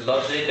 But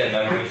logic and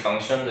memory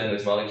function in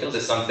these molecules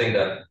is something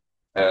that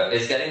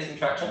is getting some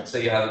traction. So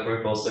you have a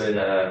group also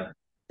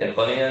in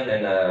Groningen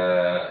in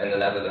the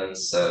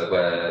Netherlands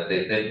where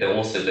they're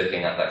also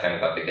looking at that kind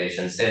of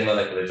applications in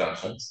molecular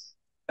junctions.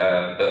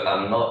 But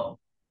I'm not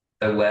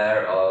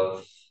aware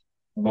of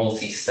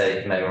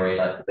multi-state memory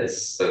like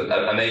this. So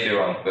I may be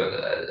wrong, but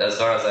as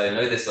far as I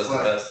know, this was the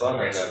first one.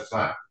 Okay, so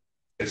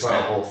it's not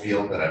a whole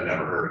field that I've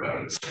never heard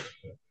about.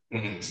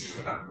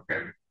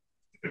 Okay,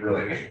 it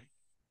really neat.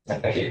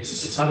 Thank you.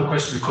 So I have a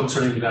question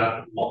concerning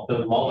that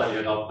the model that you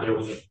had up there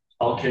with the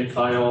alkane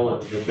thiol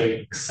and the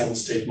big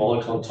 7-state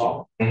molecule on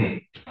top.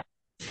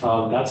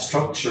 That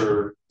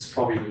structure is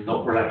probably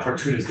not, or that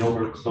cartoon is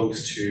nowhere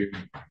close to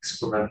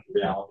experimental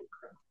reality.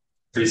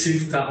 Do you see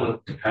that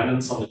with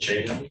dependence on the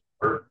chain,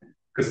 or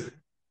because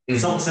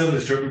cell 7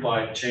 is driven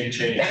by chain?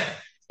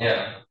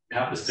 Yeah. You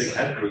have this big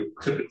head group.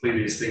 Typically,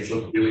 these things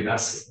look really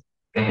messy.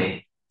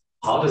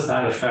 How does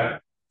that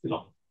affect?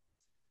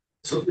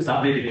 So is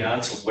that maybe the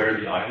answer of where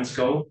the ions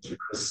go?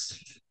 Because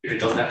if it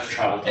doesn't have to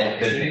travel,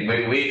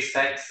 we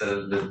expect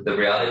the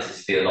reality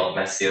to be a lot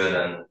messier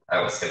than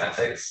our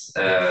schematics.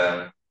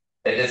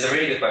 It's a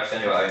really good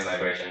question, your ion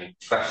migration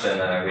question,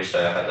 and I wish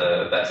I had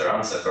a better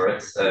answer for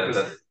it.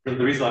 The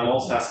reason I'm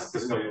also asking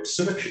is because your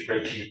symmetry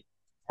breaking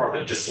part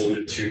that just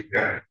alluded to,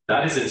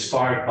 that is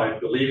inspired by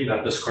believing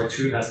that this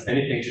cartoon has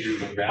anything to do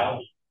with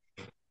reality.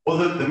 Well,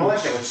 the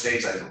molecular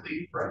states, I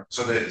believe, right?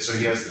 So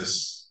he has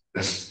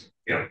this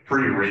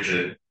pretty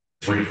rigid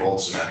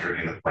 3-fold symmetry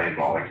in the plane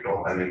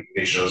molecule, and then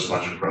he shows a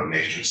bunch of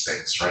protonation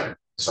states, right?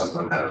 Some of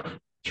them have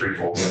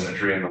 3-fold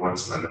symmetry, and the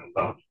ones in the middle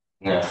don't.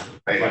 Yeah,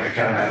 I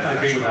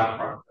agree with that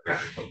part.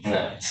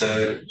 Yeah.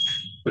 So,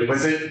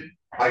 was it?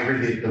 I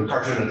agree. The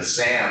cartoon of the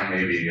SAM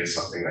maybe is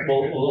something that.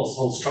 Well,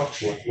 also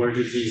structural. Where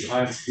do these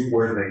ions go?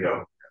 Where do they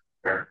go?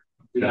 Fair.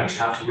 You don't actually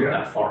have to go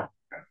that far.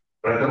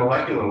 But at the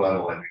molecular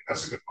level, I think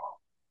that's a good model.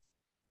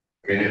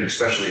 I mean,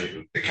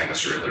 especially the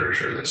chemistry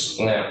literature. This.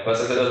 Yeah, but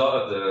a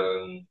lot of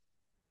the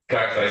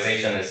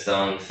characterization is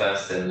done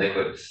first in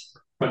liquids.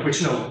 But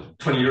which,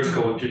 20 years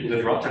ago, when people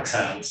did Gradečak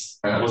sounds,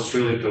 that was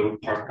really the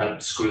part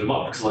that screwed them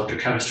up because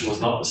electrochemistry was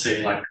not the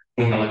same like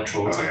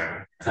electrodes. Oh,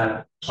 yeah.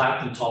 That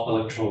platinum top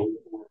electrode,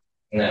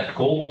 Yeah.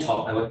 gold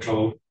top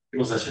electrode. It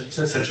was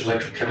essentially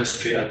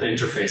electrochemistry at the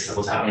interface that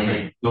was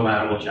happening, no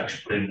matter what you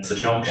actually put in as a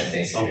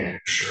junction. So, Yeah,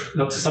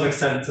 sure. to some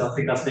extent, I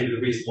think that's maybe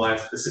the reason why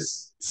this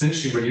is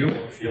essentially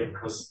renewable field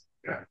because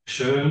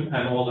Schoen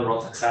and all the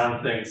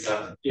Gradečak things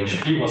that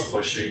HP was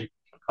pushing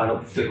kind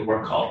of didn't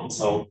work out, and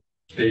so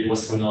they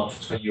was going on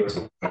for 20 years.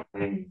 So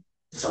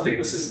I think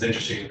this is an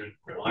interesting and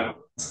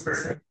reliable.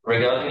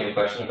 Regarding your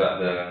question about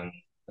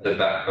the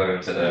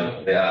backbone to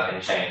the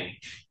Alpine chain,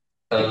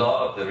 a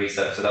lot of the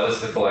research, so that was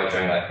before I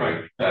joined that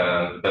group,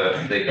 but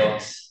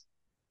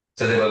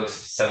there were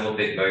several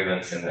big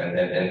moments in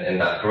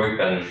that group,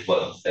 and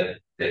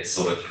it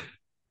sort of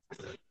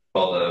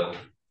followed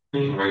the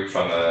group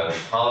from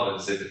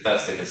Harvard. So the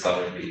first they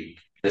discovered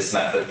this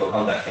method for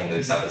contacting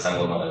those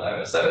sub-assembled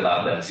monomers that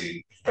allowed them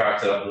to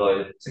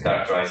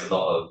characterize a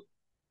lot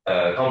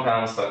of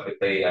compounds quite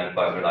quickly and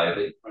quite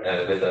reliably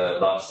with a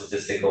large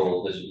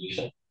statistical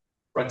distribution.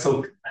 Right.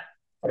 So,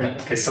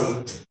 okay.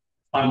 So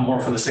I'm more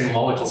from the single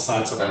molecule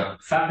side. So the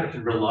fact that you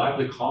can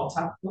reliably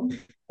contact them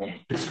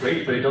is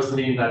great, but it doesn't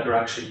mean that you're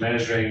actually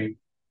measuring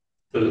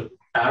the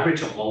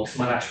average of molecules.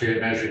 You might actually be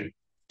measuring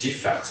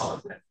defects on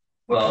it.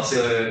 Well,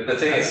 so the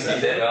thing is,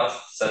 there are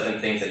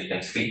certain things that you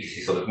can tweak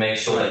to sort of make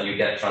sure that you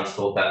get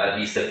transport that at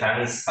least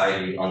depends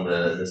highly on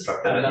the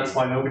structure. And that's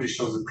why nobody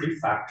shows the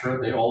prefactor.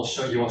 They all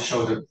show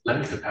the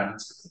length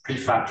dependence. The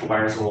prefactor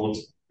varies all.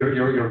 So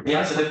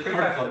the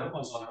prefactor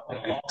was on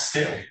a log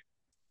scale.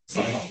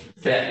 So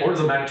the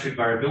orders of magnitude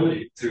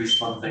variability through each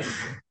one thing.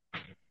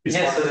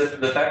 So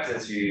the fact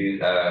that you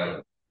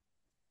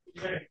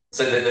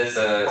so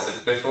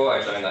before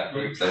I joined that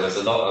group, there was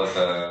a lot of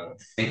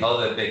the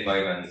other big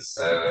moments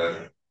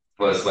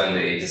was when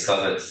they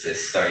discovered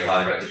this very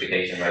high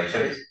rectification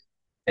ratios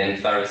in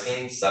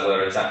ferrocenes that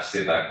were attached to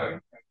the backbone.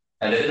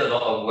 And they did a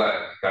lot of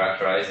work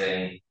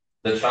characterizing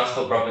the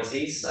transport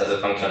properties as a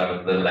function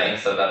of the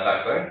length of that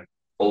backbone,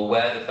 or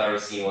where the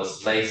ferrocene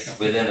was placed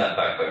within that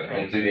backbone,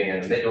 including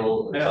in the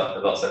middle, the top,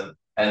 the bottom.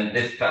 And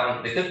they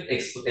found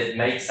it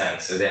made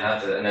sense. So they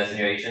had an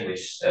attenuation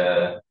which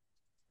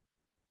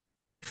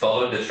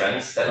followed the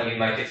trends that you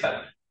might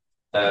expect.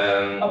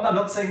 I'm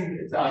not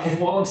saying,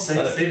 what I'm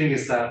stating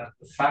is that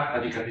the fact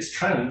that you get these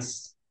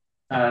trends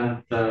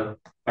and the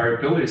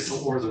variability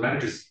of orders of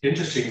magnitude is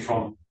interesting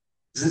from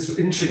this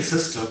interesting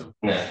system.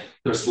 Yeah.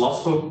 There's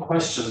lots of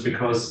questions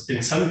because in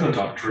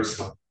semiconductors,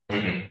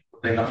 the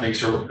thing that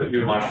makes your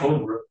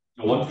phone work,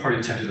 1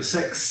 part 10 to the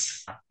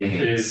 6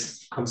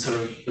 is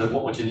considered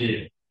what you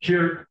need.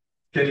 Here,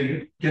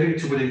 getting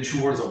to within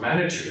 2 orders of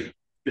magnitude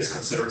is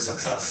considered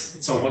success.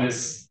 So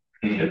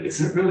it's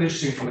really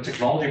interesting from a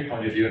technology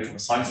point of view and from a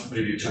science point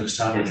of view to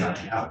understand what's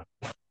actually happening.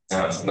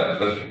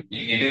 But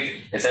you do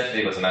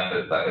essentially, it was a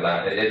method that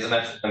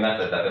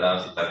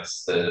allows you to have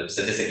the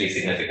statistically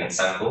significant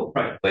sample,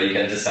 right? But you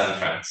can discern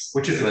trends,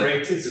 which is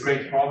a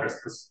great progress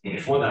because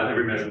before that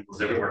every measurement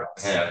was everywhere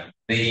else. Yeah,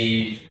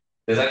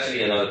 there's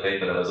actually another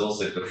paper that was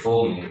also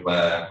performed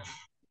where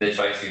they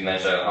tried to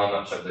measure how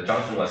much of the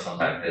junction was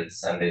contacted,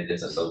 and they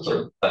did a sort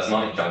of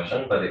plasmonic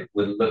junction, but it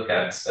would look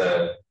at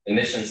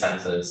emission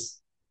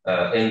sensors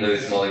in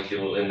those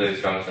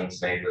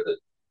junctions made with a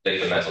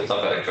liquid metal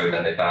top electrode,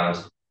 and they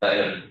found that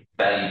in a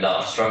very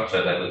large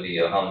structure that would be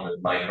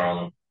 100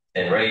 micron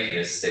in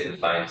radius, they would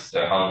find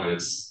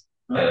hundreds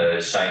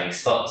shiny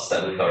spots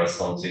that would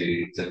correspond to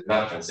the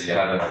junction. So you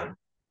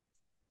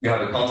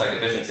have a contact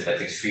efficiency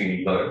that's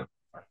extremely low.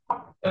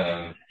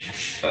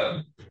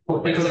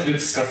 Because we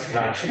discussed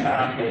that,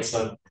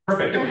 so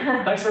perfect.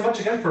 Thanks very much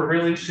again for a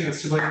really interesting and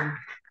stimulating